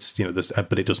 It's, you know,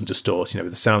 but it doesn't distort. You know,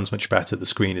 the sound's much better. The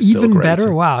screen is still great. Even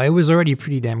better. Wow, it was already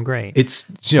pretty damn great. It's,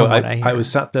 you know, I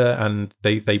was sat there and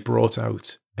they brought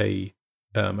out a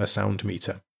sound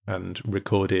meter and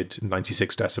recorded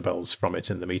 96 decibels from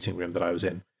it in the meeting room that I was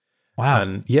in. Wow.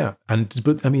 And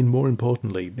but I mean, more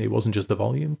importantly, it wasn't just the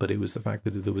volume, but it was the fact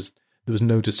that there was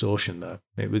no distortion there.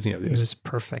 It was, you know, it was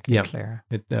perfectly clear.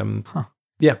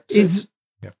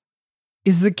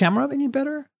 Is the camera any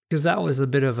better? Because that was a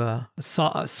bit of a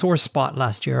sore spot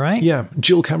last year, right? Yeah,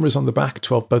 dual cameras on the back,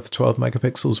 both 12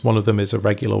 megapixels. One of them is a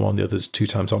regular one, the other's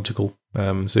 2x optical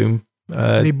zoom.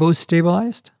 Are they both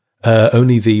stabilized?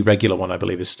 Only the regular one, I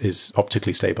believe, is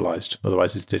optically stabilized.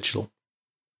 Otherwise, it's digital.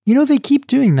 You know, they keep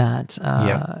doing that.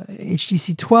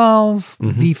 HTC 12,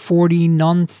 V40,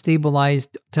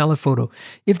 non-stabilized telephoto.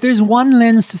 If there's one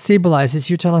lens to stabilize, it's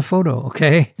your telephoto,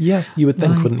 okay? Yeah, you would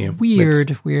think, wouldn't you? Weird.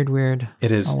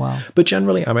 It is. Oh, wow. But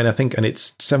generally, I mean, I think, and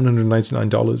it's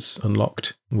 $799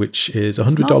 unlocked, which is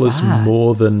 $100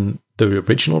 more than the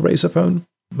original Razer phone.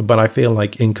 But I feel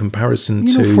like in comparison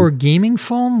to... for a gaming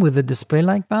phone with a display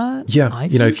like that, I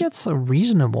think it's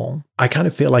reasonable. I kind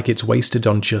of feel like it's wasted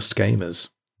on just gamers,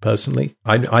 personally.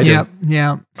 I don't...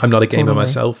 Yeah. I'm not a gamer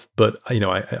myself, but, you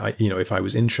know, I you know, if I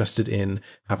was interested in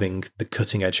having the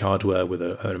cutting edge hardware with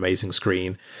an amazing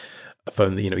screen, a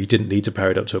phone that, you know, you didn't need to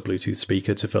pair it up to a Bluetooth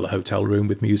speaker to fill a hotel room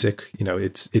with music. You know,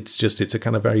 it's a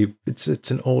kind of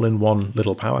it's an all-in-one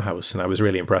little powerhouse, and I was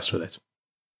really impressed with it.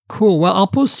 Cool. Well, I'll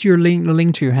post the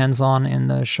link to your hands-on in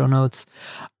the show notes.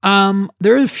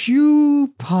 There are a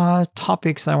few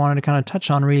topics I wanted to kind of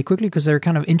touch on really quickly because they're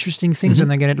kind of interesting things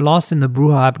and they get lost in the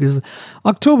brouhaha because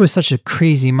October is such a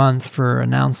crazy month for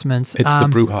announcements. It's the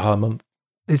brouhaha month.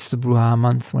 It's the brouhaha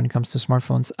month when it comes to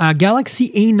smartphones. Galaxy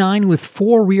A9 with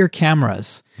 4 rear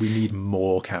cameras. We need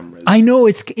more cameras. I know,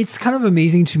 it's kind of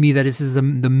amazing to me that this is the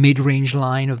mid-range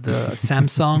line of the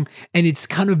Samsung, and it's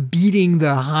kind of beating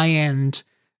the high-end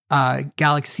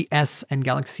Galaxy S and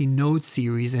Galaxy Note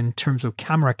series in terms of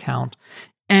camera count.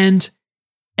 And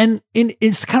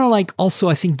it's kind of like also,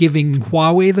 I think, giving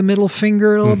Huawei the middle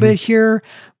finger a little bit here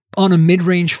on a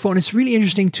mid-range phone. It's really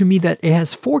interesting to me that it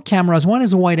has 4 cameras. One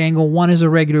is a wide angle, one is a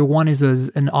regular, one is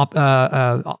an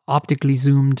optically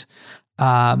zoomed,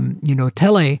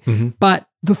 tele. But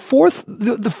the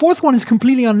fourth one is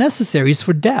completely unnecessary. It's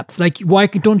for depth. Like, why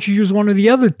don't you use one of the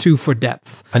other 2 for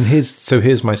depth? And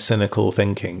here's my cynical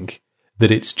thinking,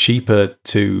 that it's cheaper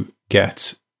to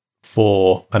get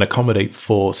 4 and accommodate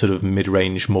 4 sort of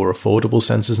mid-range, more affordable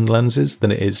sensors and lenses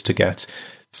than it is to get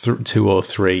 2 or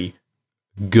 3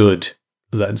 good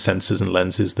sensors and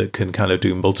lenses that can kind of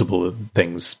do multiple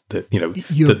things that, you know,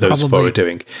 that those 4 are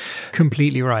doing.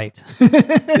 Completely right.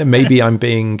 Maybe I'm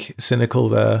being cynical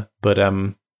there, but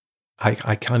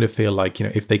I kind of feel like, you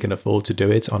know, if they can afford to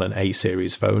do it on an A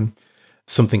series phone,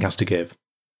 something has to give.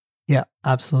 Yeah,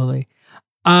 absolutely.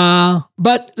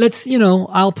 But let's,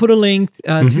 I'll put a link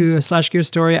to a SlashGear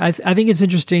story. I think it's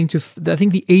interesting I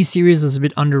think the A series is a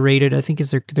bit underrated. I think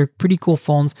they're pretty cool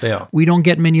phones. They are. We don't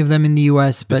get many of them in the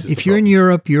US, but if you're in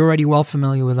Europe, you're already well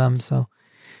familiar with them. So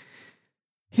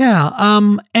yeah.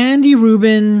 Andy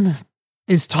Rubin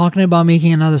is talking about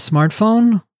making another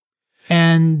smartphone,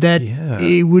 and that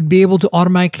it would be able to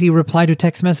automatically reply to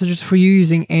text messages for you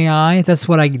using AI. That's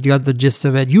what I got the gist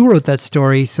of it. You wrote that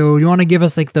story, so you want to give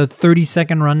us like the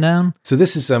 30-second rundown? So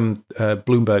this is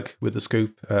Bloomberg with the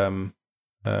scoop.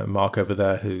 Mark over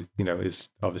there, who is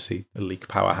obviously a leak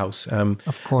powerhouse.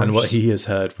 Of course. And what he has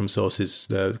heard from sources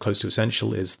close to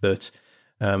Essential is that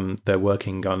they're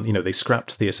working on. They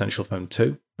scrapped the Essential Phone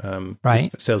 2.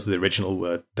 Right. Sales of the original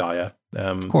were dire.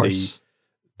 Of course.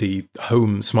 The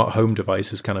smart home device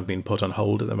has kind of been put on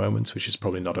hold at the moment, which is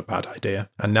probably not a bad idea.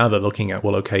 And now they're looking at,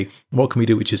 well, okay, what can we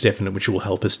do which is different and which will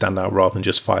help us stand out rather than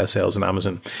just fire sales on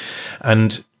Amazon?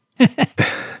 And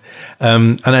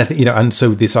and I think and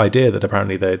so this idea that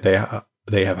apparently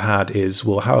they have had is,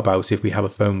 well, how about if we have a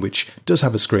phone which does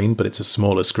have a screen, but it's a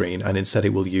smaller screen, and instead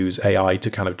it will use AI to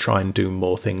kind of try and do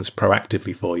more things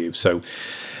proactively for you. So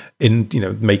in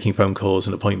making phone calls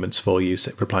and appointments for you,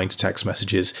 replying to text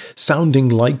messages, sounding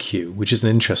like you, which is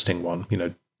an interesting one,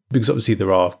 because obviously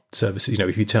there are services,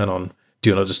 if you turn on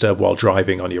Do Not Disturb while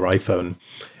driving on your iPhone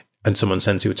and someone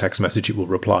sends you a text message, it will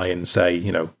reply and say,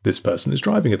 this person is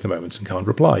driving at the moment and can't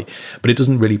reply. But it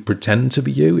doesn't really pretend to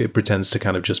be you. It pretends to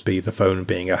kind of just be the phone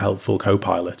being a helpful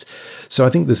co-pilot. So I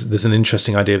think there's an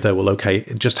interesting idea of there, well, okay,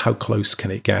 just how close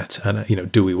can it get?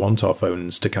 And, do we want our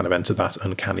phones to kind of enter that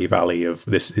uncanny valley of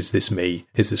this, is this me?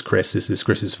 Is this Chris? Is this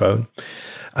Chris's phone?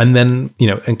 And then,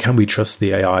 and can we trust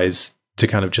the AIs to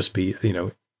kind of just be,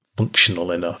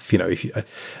 functional enough? If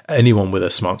anyone with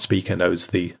a smart speaker knows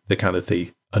the kind of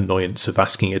the annoyance of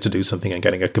asking it to do something and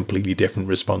getting a completely different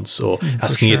response, or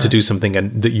asking it to do something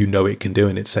and that it can do,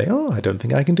 and it say, oh, I don't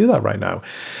think I can do that right now.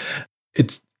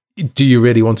 Do you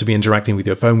really want to be interacting with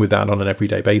your phone with that on an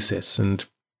everyday basis? And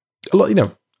a lot,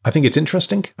 I think it's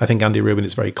interesting. I think Andy Rubin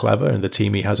is very clever, and the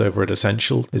team he has over at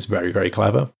Essential is very, very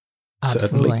clever.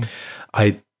 Absolutely.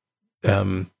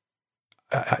 Certainly.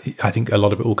 I think a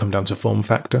lot of it will come down to form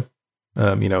factor.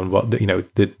 And what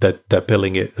they're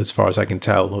billing it, as far as I can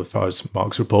tell, as far as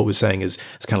Mark's report was saying, is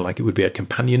it's kind of like it would be a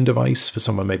companion device for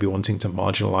someone maybe wanting to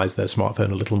marginalize their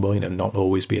smartphone a little more, not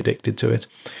always be addicted to it.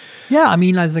 Yeah, I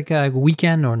mean, as like a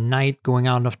weekend or night going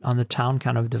out on the town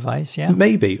kind of device. Yeah,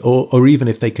 maybe, or even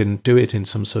if they can do it in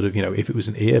some sort of if it was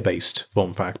an ear-based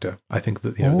form factor, I think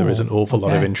that there is an awful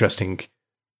lot of interesting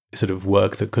sort of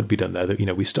work that could be done there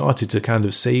that we started to kind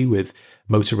of see with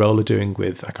Motorola doing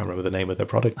with, I can't remember the name of their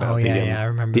product now. I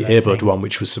remember the earbud one,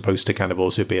 which was supposed to kind of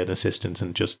also be an assistant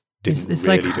and just didn't it's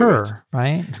really like do her, it.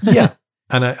 Right? Yeah,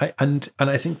 and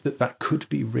I think that could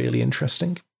be really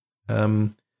interesting,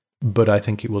 but I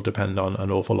think it will depend on an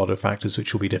awful lot of factors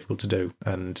which will be difficult to do,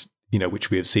 and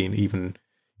which we have seen even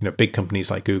big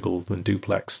companies like Google and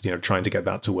Duplex, trying to get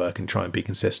that to work and try and be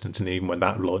consistent. And even when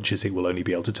that launches, it will only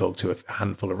be able to talk to a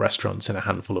handful of restaurants in a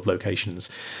handful of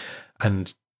locations.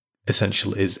 And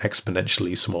Essential is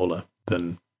exponentially smaller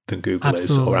than Google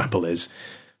is or Apple is.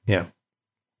 Yeah.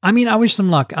 I mean, I wish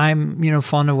them luck. I'm,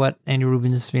 fond of what Andy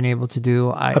Rubin's been able to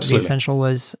do. The Essential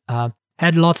was,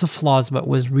 had lots of flaws, but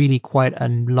was really quite a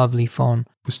lovely phone.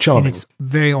 It was charming. In its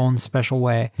very own special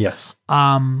way. Yes.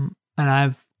 And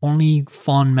I've only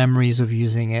fond memories of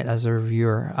using it as a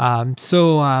reviewer.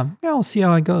 We'll see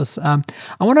how it goes. I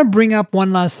want to bring up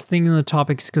one last thing in the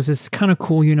topics because it's kind of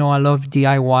cool. I love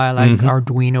DIY. I like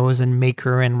Arduinos and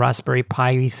Maker and Raspberry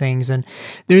Pi things. And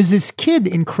there's this kid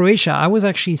in Croatia. I was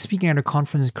actually speaking at a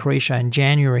conference in Croatia in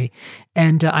January,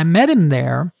 and I met him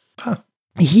there. Huh.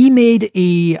 He made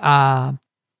a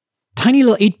tiny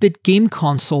little 8-bit game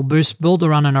console built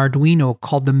around an Arduino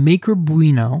called the Maker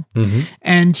Buino.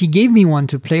 And he gave me one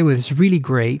to play with. It's really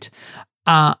great.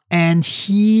 And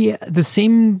the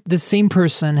same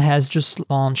person has just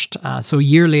launched, so a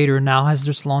year later now, has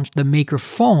just launched the Maker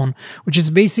Phone, which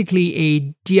is basically a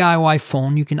DIY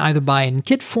phone. You can either buy in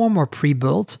kit form or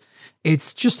pre-built.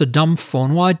 It's just a dumb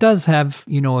phone. Well, it does have,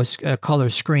 a color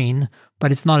screen,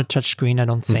 but it's not a touch screen, I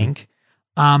don't think.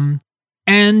 And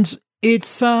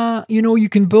it's, you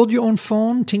can build your own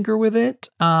phone, tinker with it,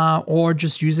 or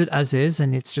just use it as is.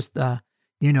 And it's just,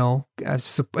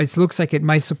 it looks like it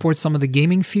might support some of the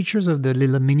gaming features of the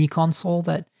little mini console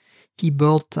that he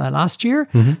built last year.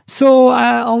 So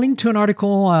I'll link to an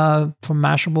article from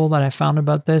Mashable that I found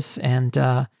about this. And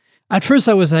at first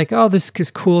I was like, oh, this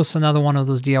is cool. It's another one of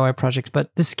those DIY projects.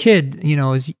 But this kid,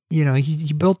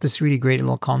 he built this really great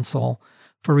little console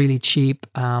really cheap.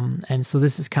 And so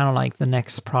this is kind of like the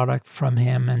next product from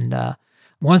him. And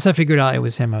once I figured out it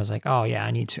was him, I was like, oh yeah,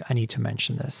 I need to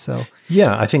mention this. So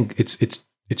yeah, I think it's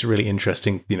really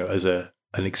interesting, as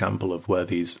an example of where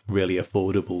these really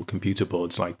affordable computer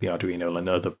boards like the Arduino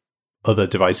and other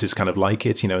devices kind of like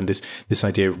it, and this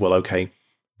idea of, well, okay,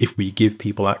 if we give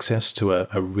people access to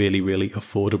a really, really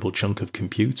affordable chunk of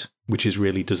compute, which is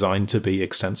really designed to be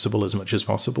extensible as much as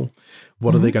possible,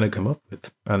 what are they going to come up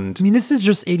with? And I mean, this is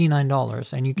just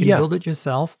 $89 and you can build it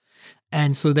yourself,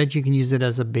 and so that you can use it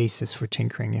as a basis for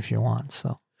tinkering if you want.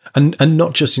 So. And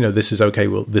not just, this is okay,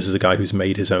 well, this is a guy who's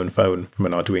made his own phone from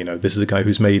an Arduino. This is a guy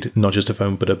who's made not just a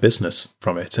phone, but a business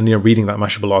from it. And, reading that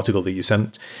Mashable article that you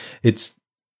sent, it's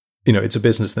a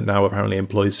business that now apparently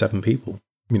employs 7 people.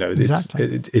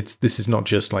 Exactly. This is not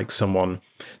just like someone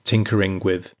tinkering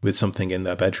with something in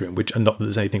their bedroom, and not that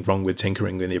there's anything wrong with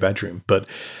tinkering in your bedroom, but,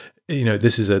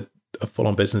 this is a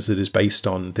full-on business that is based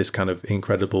on this kind of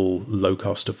incredible,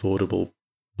 low-cost, affordable,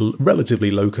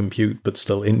 relatively low compute, but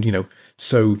still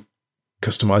so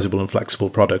customizable and flexible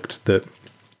product that,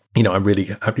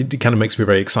 it kind of makes me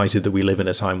very excited that we live in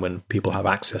a time when people have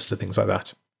access to things like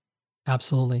that.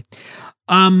 Absolutely.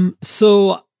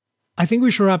 So I think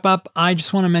we should wrap up. I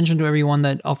just want to mention to everyone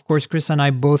that, of course, Chris and I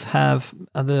both have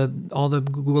all the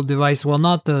Google device. Well,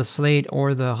 not the Slate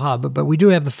or the Hub, but we do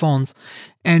have the phones.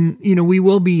 And, we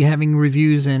will be having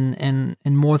reviews and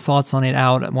more thoughts on it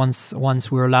out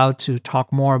once we're allowed to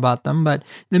talk more about them. But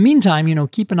in the meantime,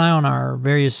 keep an eye on our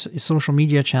various social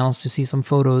media channels to see some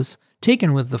photos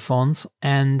taken with the phones.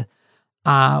 And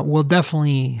we'll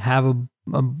definitely have a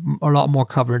lot more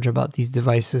coverage about these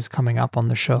devices coming up on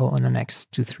the show in the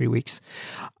next 2-3 weeks.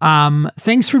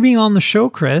 Thanks for being on the show,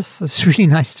 Chris. It's really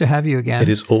nice to have you again. It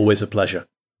is always a pleasure.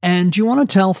 And do you want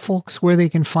to tell folks where they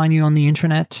can find you on the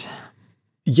internet?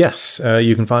 Yes,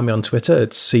 you can find me on Twitter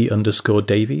at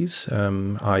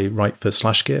C_Davies. I write for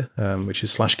SlashGear, which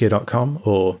is slashgear.com,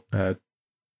 or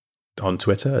on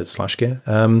Twitter at SlashGear.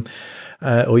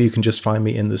 Or you can just find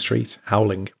me in the street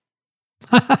howling.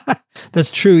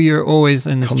 That's true. You're always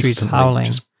in the streets howling.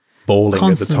 Just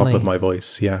bawling at the top of my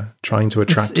voice. Yeah. Trying to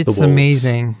attract the wolves. It's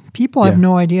amazing. People have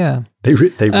no idea. They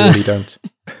really don't.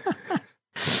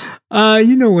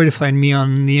 You know where to find me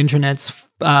on the internets,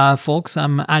 folks.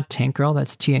 I'm at Tankgirl.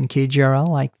 That's TNKGRL,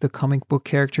 like the comic book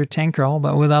character Tankgirl,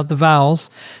 but without the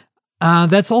vowels.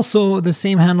 That's also the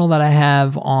same handle that I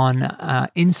have on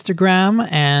Instagram,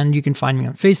 and you can find me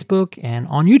on Facebook and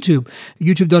on YouTube,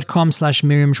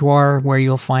 youtube.com/Miriam Jouar, where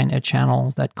you'll find a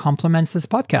channel that complements this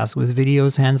podcast with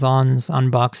videos, hands-ons,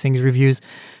 unboxings, reviews.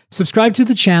 Subscribe to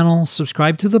the channel,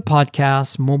 subscribe to the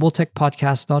podcast.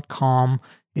 mobiletechpodcast.com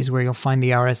is where you'll find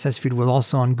the RSS feed. We're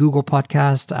also on Google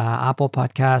Podcast, Apple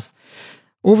Podcast,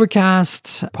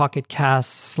 Overcast, Pocket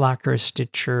Cast, Slacker,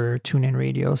 Stitcher, TuneIn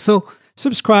Radio. So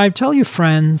subscribe, tell your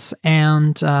friends,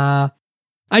 and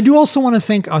I do also want to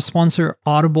thank our sponsor,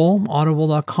 Audible.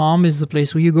 Audible.com is the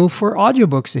place where you go for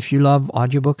audiobooks. If you love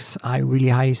audiobooks, I really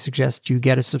highly suggest you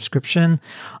get a subscription.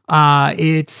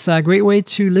 It's a great way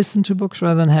to listen to books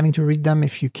rather than having to read them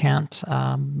if you can't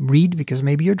read because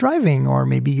maybe you're driving or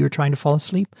maybe you're trying to fall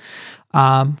asleep.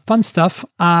 Fun stuff.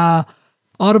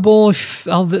 Audible,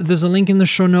 there's a link in the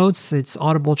show notes. It's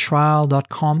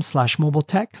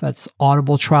audibletrial.com/mobiletech. That's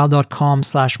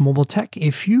audibletrial.com/mobiletech.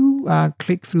 If you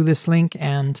click through this link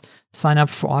and sign up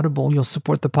for Audible, you'll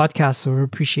support the podcast, so we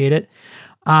appreciate it.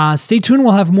 Stay tuned.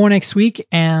 We'll have more next week.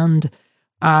 And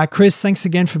Chris, thanks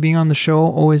again for being on the show.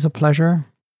 Always a pleasure.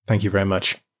 Thank you very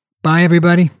much. Bye,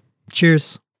 everybody.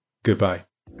 Cheers. Goodbye.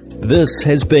 This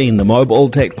has been the Mobile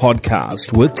Tech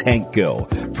Podcast with Tank Girl,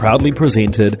 proudly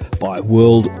presented by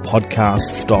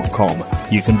worldpodcasts.com.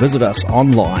 You can visit us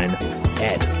online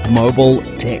at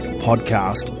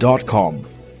mobiletechpodcast.com.